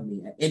have loved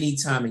me at any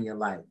time in your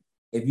life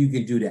if you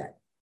can do that.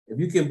 If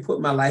you can put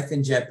my life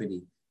in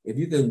jeopardy, if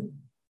you can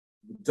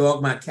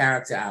dog my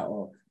character out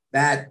or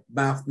bad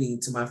mouth me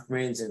to my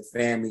friends and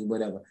family,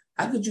 whatever.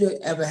 How could you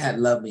ever have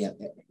loved me at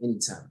any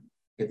time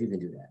if you can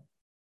do that?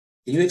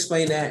 Can you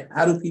explain that?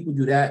 How do people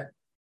do that?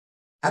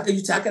 How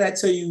could I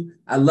tell you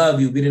I love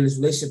you, been in this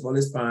relationship all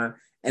this time,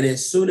 And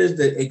as soon as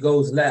it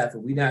goes left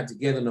and we're not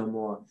together no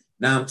more,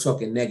 now I'm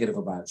talking negative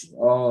about you.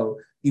 Oh,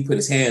 he put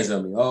his hands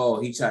on me.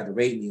 Oh, he tried to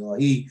rape me.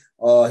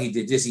 Or he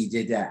did this, he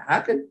did that.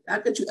 How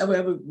could you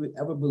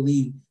ever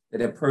believe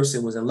that a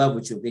person was in love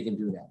with you if they can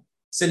do that?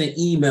 Sending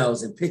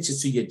emails and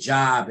pictures to your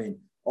job and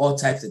all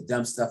types of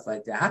dumb stuff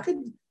like that. How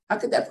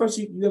could that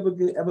person,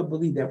 you ever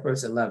believe that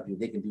person loved you?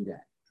 They can do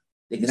that.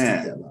 They can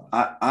speak that love.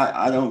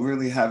 I don't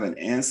really have an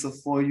answer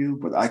for you,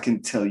 but I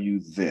can tell you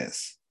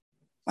this.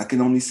 I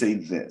can only say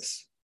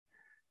this.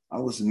 I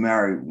was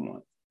married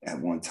at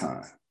one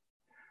time,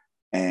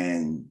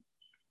 and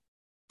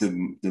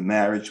the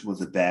marriage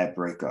was a bad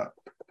breakup,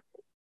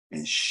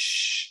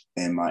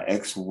 and my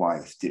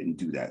ex-wife didn't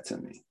do that to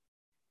me.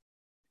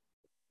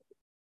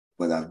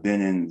 But I've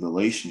been in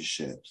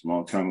relationships,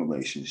 long-term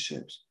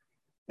relationships,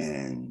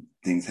 and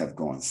things have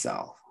gone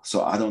south.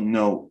 So I don't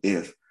know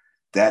if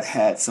that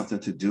had something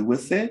to do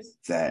with it,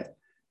 that,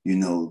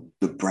 the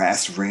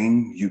brass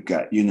ring, you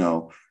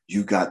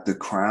got the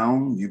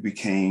crown, you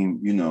became,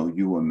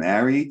 you were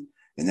married,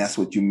 and that's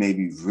what you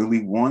maybe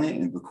really wanted.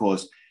 And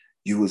because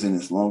you was in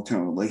this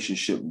long-term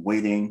relationship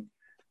waiting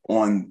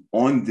on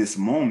this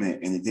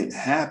moment and it didn't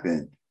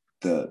happen,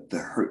 the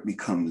hurt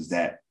becomes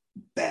that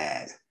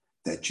bad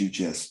that you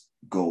just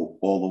go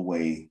all the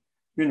way,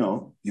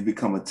 you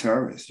become a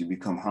terrorist, you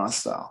become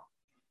hostile.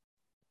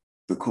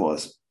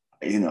 Because,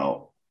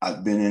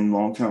 I've been in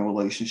long-term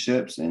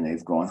relationships and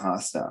they've gone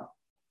hostile.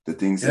 The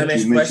things that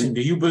you mentioned.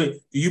 Do you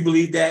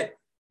believe that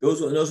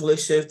those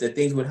relationships, that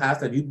things went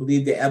hostile, do you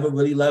believe they ever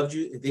really loved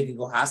you if they can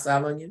go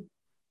hostile on you?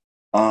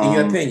 In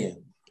your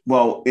opinion?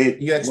 Well,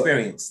 your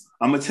experience.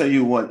 I'm gonna tell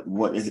you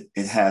what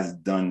it has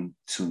done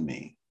to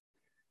me.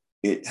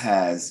 It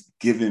has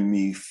given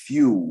me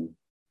fuel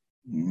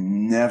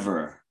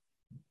never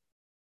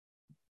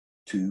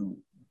to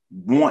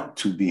want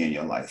to be in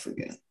your life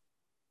again.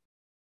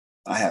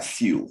 I have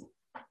fuel.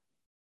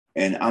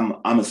 And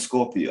I'm a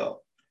Scorpio.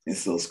 And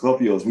so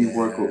Scorpios, we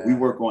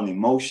work on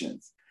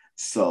emotions.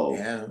 So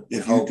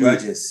if you hold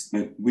grudges,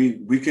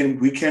 we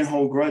can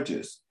hold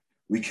grudges.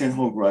 We can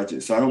hold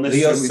grudges. So I don't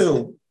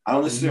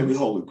necessarily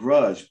hold a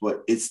grudge,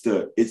 but it's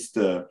the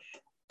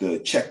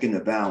check and the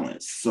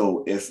balance.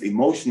 So if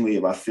emotionally,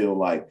 if I feel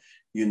like,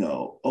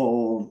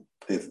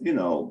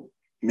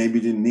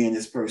 maybe me and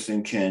this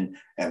person can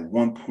at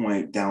one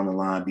point down the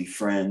line be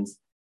friends,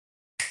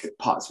 it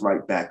pops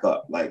right back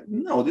up. Like,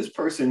 no, this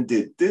person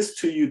did this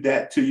to you,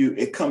 that to you.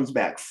 It comes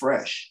back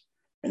fresh.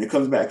 And it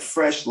comes back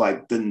fresh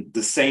like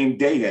the same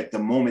day, that the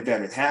moment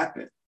that it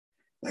happened.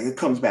 Like, it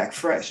comes back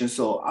fresh. And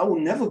so I will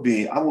never,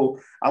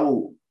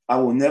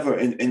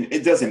 and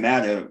it doesn't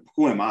matter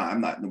who am I.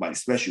 I'm not nobody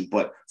special,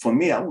 but for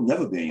me, I will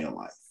never be in your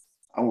life.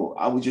 I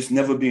will just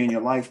never be in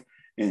your life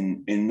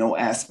in no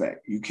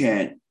aspect. You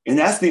can't. And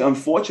that's the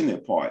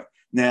unfortunate part.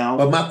 Now,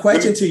 but my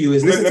question to you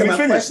is, listen to my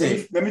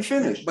question. Let me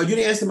finish. But you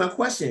didn't answer my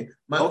question.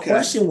 My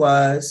question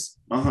was,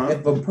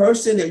 if a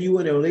person that you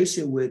were in a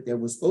relationship with that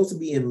was supposed to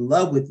be in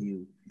love with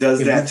you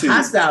does that too,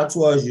 hostile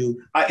towards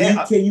you,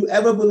 can you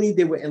ever believe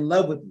they were in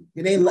love with you?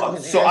 Can they?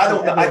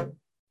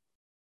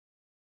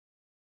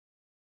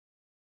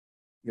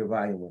 Your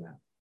volume went out.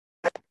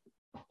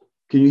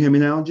 Can you hear me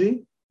now,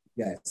 G?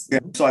 Yes. Yeah,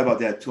 sorry about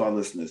that to our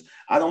listeners.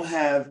 I don't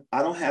have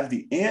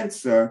the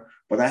answer,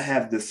 but I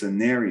have the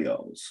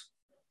scenarios.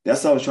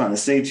 That's what I was trying to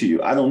say to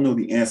you. I don't know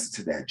the answer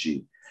to that,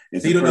 G.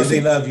 So you don't know if they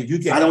love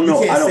you. I don't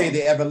know. Can't say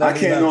they ever love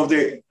you.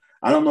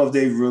 I don't know if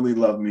they really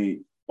love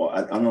me, or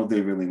I don't know if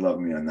they really love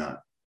me or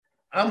not.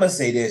 I'm gonna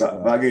say this.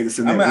 But I gave the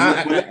scenario.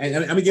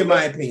 I'm gonna give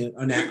my opinion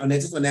on that.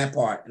 Just on that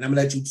part, and I'm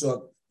gonna let you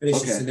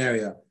finish the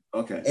scenario.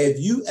 Okay. If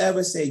you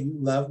ever say you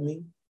love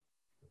me,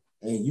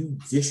 and you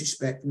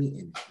disrespect me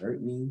and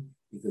hurt me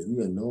because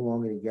we are no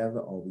longer together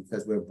or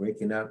because we're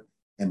breaking up,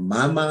 in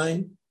my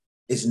mind,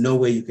 there's no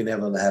way you can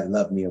ever have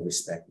loved me or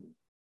respect me.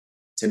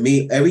 To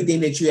me,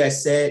 everything that you have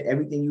said,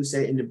 everything you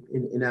said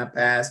in our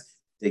past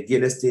to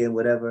get us there and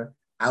whatever,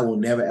 I will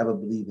never ever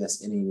believe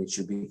that's anything with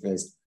you,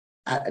 because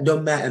I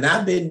don't matter. And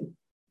I've been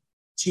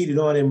cheated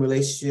on in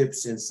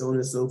relationships and so on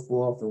and so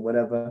forth and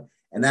whatever.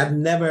 And I've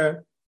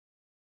never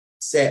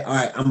said, all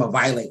right, I'm gonna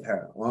violate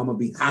her, or I'm gonna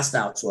be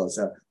hostile towards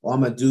her, or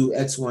I'm gonna do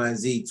X, Y, and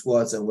Z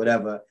towards her,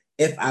 whatever,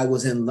 if I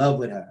was in love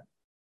with her.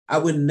 I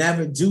would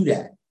never do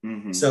that.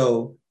 Mm-hmm.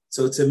 So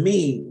to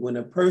me, when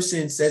a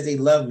person says they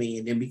love me,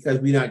 and then because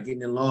we're not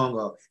getting along,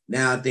 or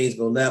now things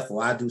go left,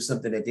 or I do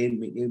something that they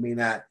may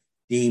not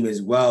deem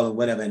as well, or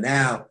whatever,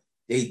 now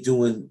they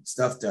doing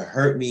stuff to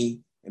hurt me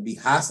and be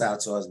hostile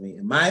towards me.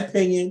 In my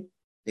opinion,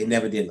 they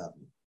never did love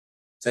me.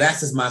 So that's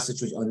just my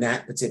situation on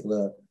that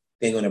particular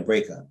thing on a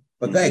breakup.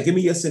 But go ahead, give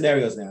me your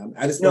scenarios now.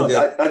 I just want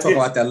to talk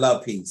about that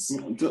love piece.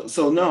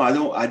 So no,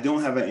 I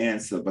don't have an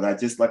answer, but I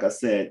just, like I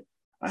said,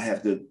 I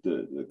have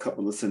the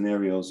couple of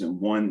scenarios, and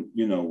one,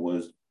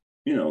 was,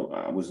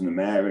 I was in a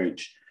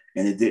marriage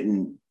and it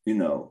didn't,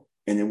 and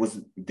it was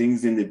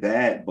things ended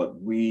bad, but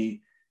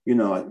we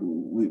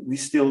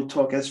still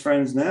talk as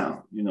friends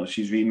now.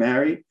 She's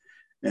remarried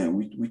and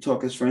we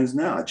talk as friends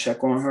now. I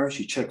check on her,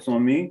 she checks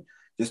on me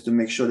just to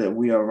make sure that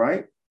we are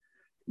right.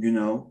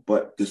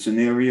 But the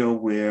scenario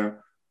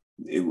where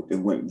it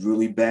went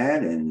really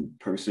bad and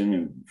person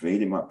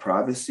invaded my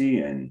privacy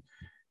and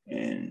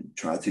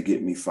tried to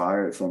get me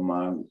fired from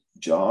my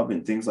job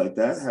and things like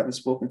that, I haven't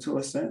spoken to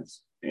her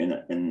since.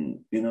 And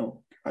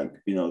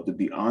to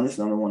be honest,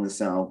 I don't want to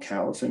sound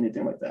callous or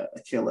anything like that. I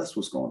care less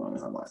what's going on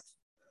in her life.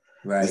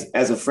 Right.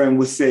 As a friend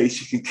would say,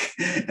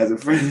 as a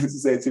friend would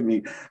say to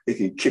me, they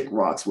can kick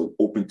rocks with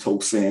open toe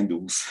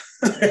sandals.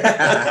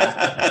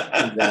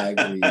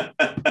 Exactly.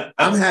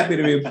 I'm happy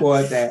to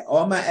report that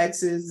all my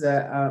exes,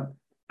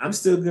 I'm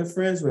still good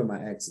friends with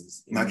my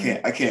exes. I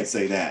can't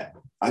say that.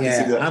 I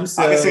can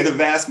say the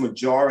vast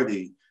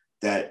majority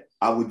that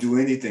I would do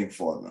anything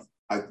for them.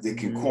 They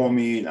can call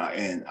me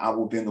and I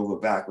will bend over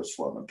backwards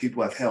for them.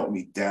 People have held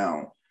me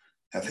down,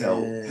 have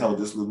held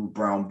this little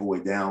brown boy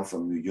down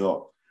from New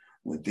York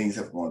when things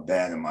have gone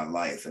bad in my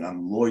life, and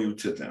I'm loyal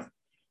to them.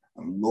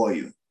 I'm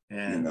loyal,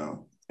 and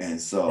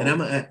so.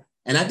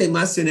 And I think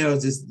my scenario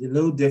is just a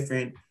little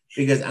different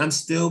because I'm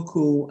still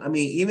cool. I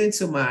mean, even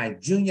to my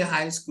junior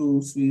high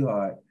school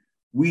sweetheart,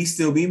 we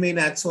may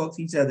not talk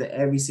to each other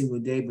every single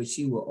day, but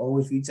she will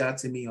always reach out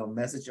to me on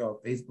Messenger or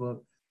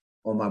Facebook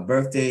on my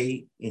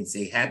birthday and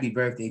say happy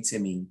birthday to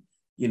me.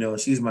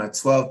 She's my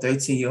 12,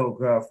 13-year-old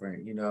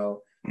girlfriend,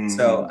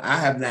 So I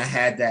have not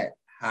had that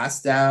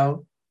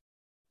hostile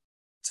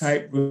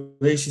type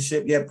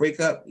relationship yet,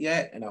 breakup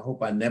yet, and I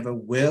hope I never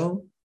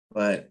will.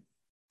 But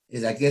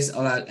I guess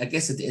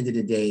at the end of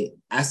the day,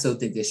 I still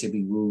think there should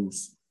be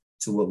rules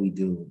to what we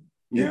do.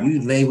 Yeah. If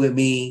you lay with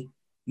me,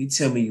 you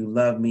tell me you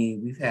love me,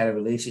 we've had a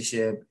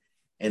relationship,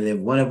 and if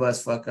one of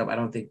us fuck up, I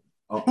don't think.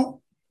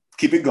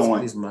 Keep it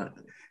going. If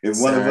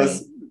one of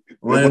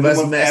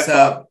us mess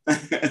up,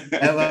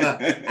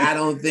 I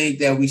don't think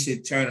that we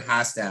should turn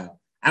hostile.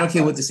 I don't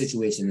care what the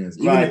situation is.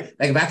 Even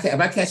if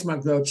I catch my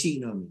girl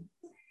cheating on me,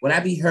 would I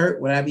be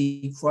hurt? Would I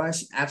be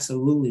crushed?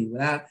 Absolutely.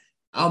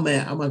 Oh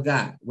man, oh my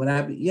God. Would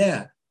I be?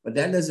 Yeah. But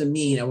that doesn't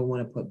mean I would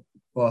want to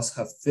cause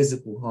her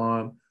physical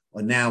harm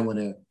or now want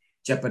to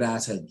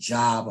jeopardize her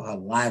job or her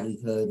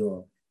livelihood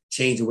or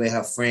change the way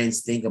her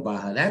friends think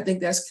about her. I think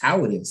that's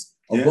cowardice.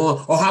 Or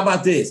how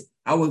about this?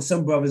 How would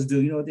some brothers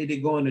do? You know what they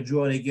go in the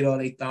drawer and they get all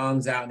their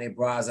thongs out and their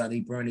bras out. They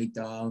burn their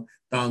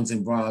thongs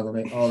and bras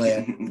and all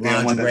that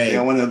lingerie.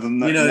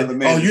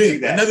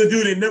 Another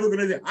dude ain't never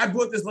gonna. I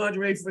bought this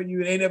lingerie for you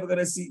and they never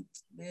gonna see.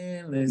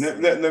 Man,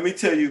 listen. Let me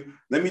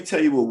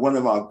tell you what one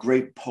of our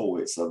great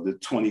poets of the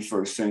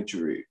 21st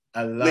century.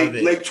 I love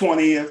it. Late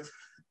 20th,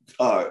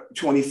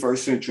 21st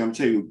century. I'm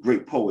telling you, a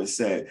great poet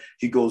said.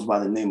 He goes by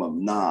the name of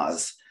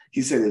Nas.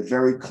 He said it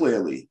very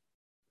clearly.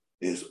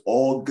 It's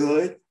all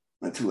good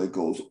until it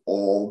goes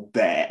all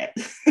bad.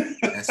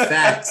 That's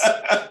facts.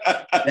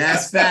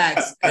 That's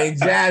facts. Hey,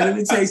 Jazz, let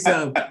me tell you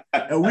something.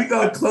 And we're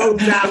going to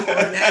close out on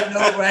that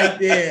note right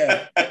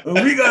there.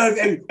 And we can't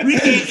end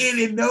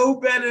it no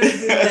better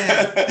than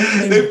that.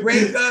 And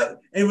break up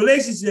and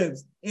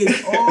relationships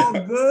is all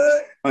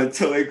good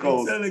until it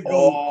goes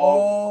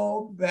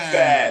all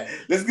bad.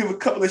 Let's give a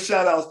couple of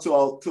shout outs to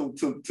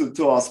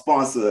our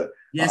sponsor.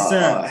 Yes,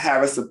 sir.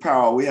 Harris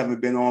Apparel. We haven't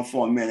been on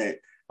for a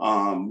minute. We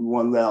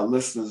want to let our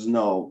listeners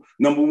know.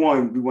 Number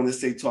one, we want to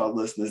say to our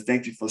listeners,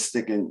 thank you for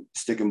sticking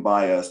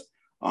by us.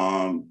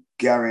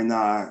 Gary and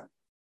I,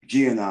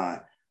 G and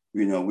I,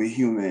 we're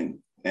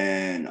human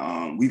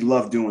and we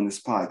love doing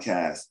this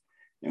podcast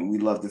and we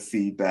love the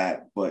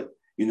feedback. But,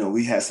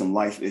 we had some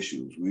life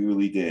issues. We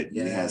really did.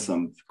 Yeah. We had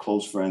some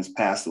close friends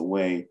pass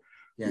away.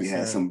 Yes, we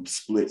had some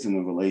splits in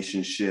the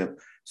relationship.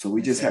 So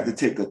we just have to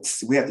take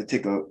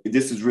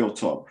this is real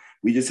talk.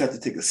 We just have to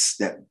take a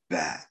step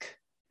back.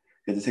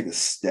 We have to take a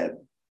step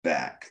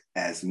back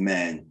as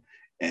men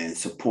and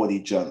support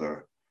each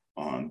other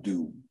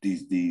through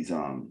these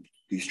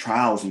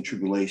trials and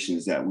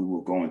tribulations that we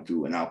were going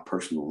through in our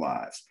personal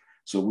lives.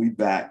 So we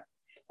back.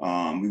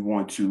 We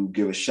want to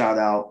give a shout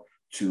out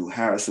to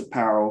Harris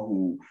Apparel,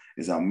 who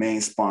is our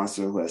main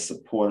sponsor, who has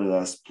supported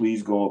us.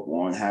 Please go up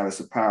on Harris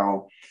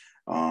Apparel.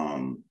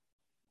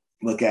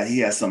 He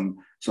has some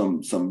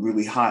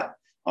really hot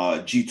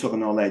G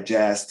Talking All That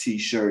Jazz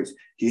t-shirts.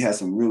 He has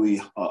some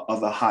really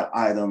other hot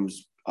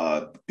items,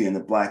 being a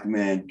Black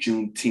man,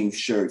 Juneteenth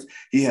shirts.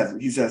 He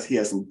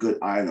has some good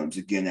items.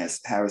 Again, that's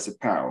Harris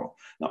Apparel.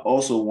 And I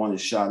also want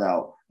to shout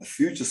out a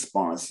future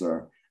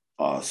sponsor,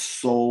 Cali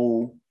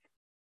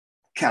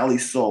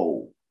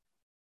Soul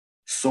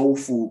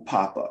Food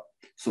Pop-Up.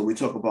 So we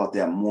talk about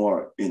that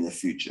more in the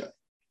future.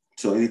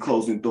 So any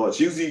closing thoughts?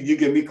 Usually you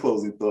give me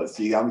closing thoughts.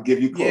 I'm going to give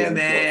you closing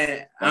thoughts. Yeah,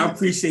 man. I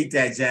appreciate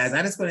that, Jazz.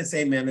 I just want to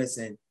say, man,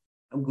 listen,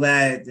 I'm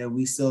glad that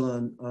we still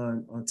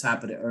on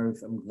top of the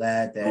earth. I'm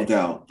glad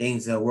that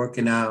things are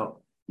working out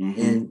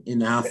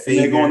in our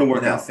favor. They're going to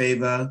work out.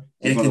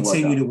 And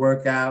continue to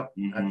work out.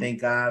 I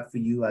thank God for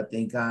you. I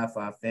thank God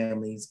for our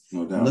families.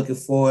 No doubt. I'm looking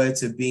forward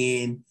to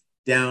being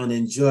down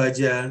in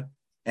Georgia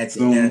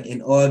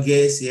in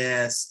August.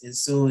 Yes, and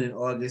soon in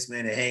August,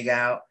 man, to hang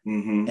out.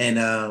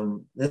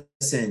 And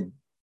listen,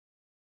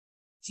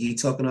 G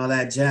Talking All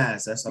That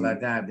Jazz. That's all I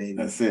got, baby.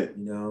 That's it.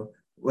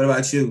 What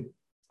about you?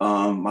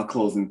 My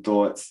closing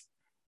thoughts.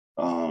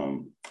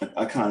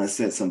 I kind of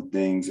said some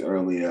things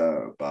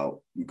earlier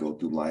about we go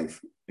through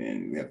life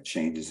and we have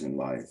changes in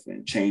life,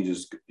 and change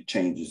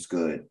is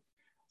good.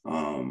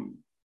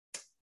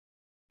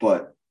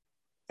 But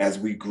as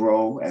we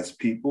grow as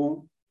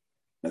people,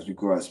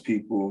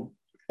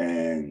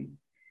 and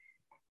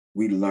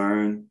we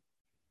learn,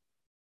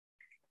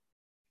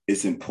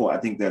 it's important.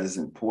 I think that it's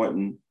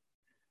important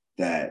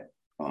that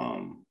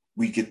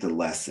we get the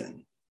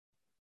lesson.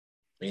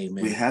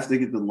 Amen. We have to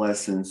get the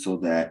lesson so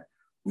that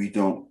we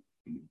don't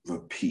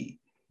repeat.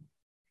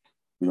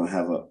 We don't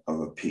have a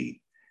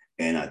repeat.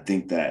 And I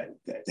think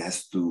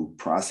that's through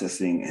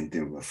processing and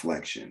then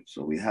reflection.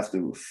 So we have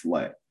to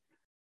reflect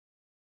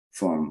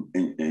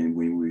and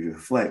when we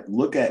reflect,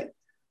 look at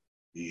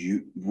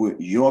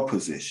your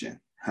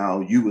position,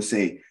 how you would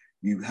say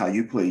how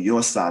you play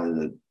your side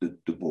of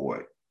the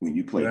board when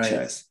you play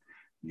chess.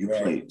 You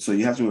play. So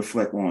you have to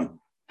reflect on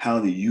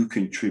how do you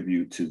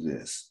contribute to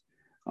this,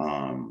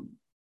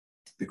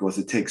 because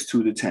it takes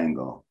two to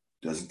tango.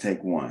 Doesn't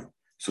take one.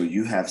 So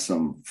you have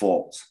some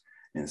faults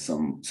and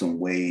some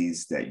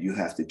ways that you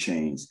have to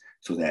change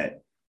so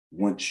that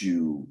once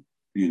to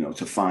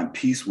find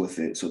peace with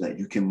it so that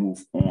you can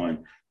move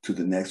on to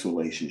the next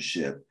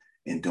relationship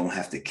and don't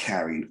have to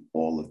carry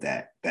all of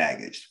that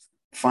baggage.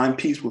 Find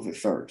peace with it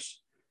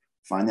first.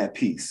 Find that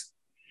peace.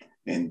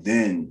 And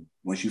then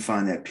once you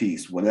find that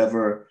peace,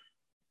 whatever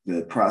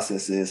the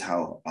process is,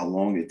 how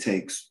long it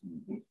takes,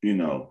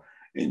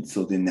 and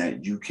so then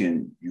that you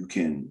can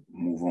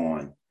move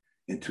on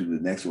into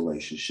the next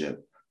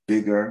relationship,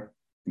 bigger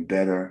and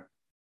better,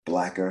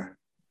 blacker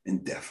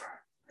and deafer.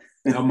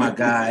 Oh my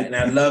God, and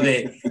I love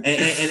it.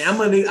 And I'm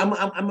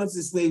gonna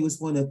just say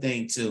what's one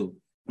thing too.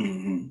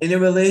 Mm-hmm. In a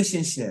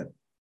relationship,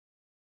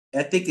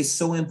 I think it's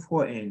so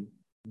important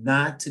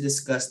not to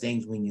discuss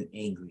things when you're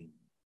angry.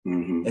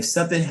 Mm-hmm. If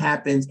something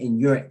happens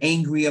and you're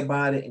angry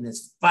about it and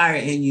it's fire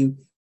in you,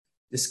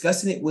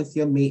 discussing it with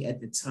your mate at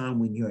the time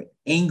when you're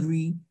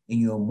angry and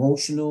you're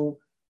emotional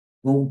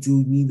won't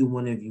do neither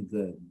one of you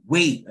good.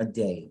 Wait a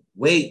day.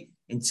 Wait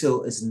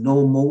until it's no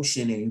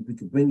emotion and you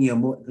can bring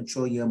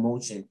control your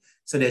emotion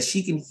so that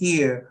she can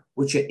hear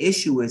what your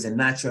issue is and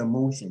not your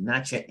emotion,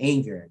 not your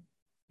anger,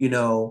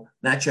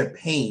 not your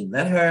pain.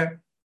 Let her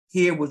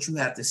hear what you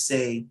have to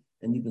say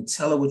and you can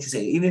tell her what you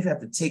say. Even if you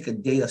have to take a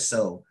day or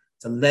so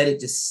to let it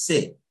just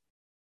sit.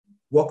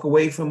 Walk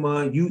away from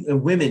you,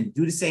 and women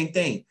do the same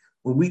thing.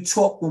 When we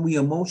talk, when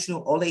we're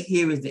emotional, all they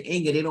hear is the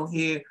anger. They don't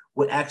hear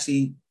what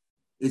actually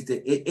is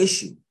the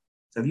issue.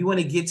 So if you want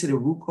to get to the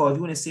root cause,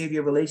 you want to save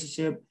your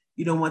relationship,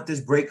 you don't want this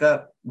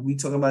breakup. We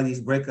talking about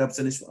these breakups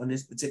on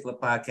this particular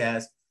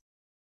podcast.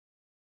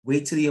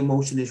 Wait till the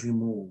emotion is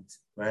removed,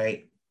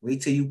 right?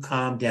 Wait till you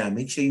calm down.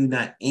 Make sure you're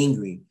not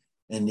angry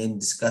and then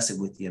discuss it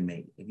with your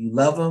mate. If you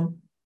love them,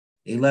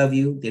 they love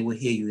you, they will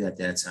hear you at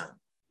that time.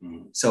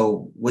 Mm-hmm.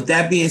 So with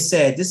that being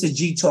said, this is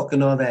G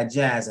talking all that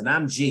jazz, and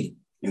I'm G.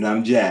 And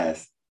I'm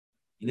Jazz.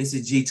 And this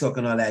is G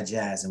talking all that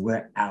jazz, and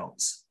we're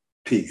out.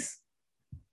 Peace.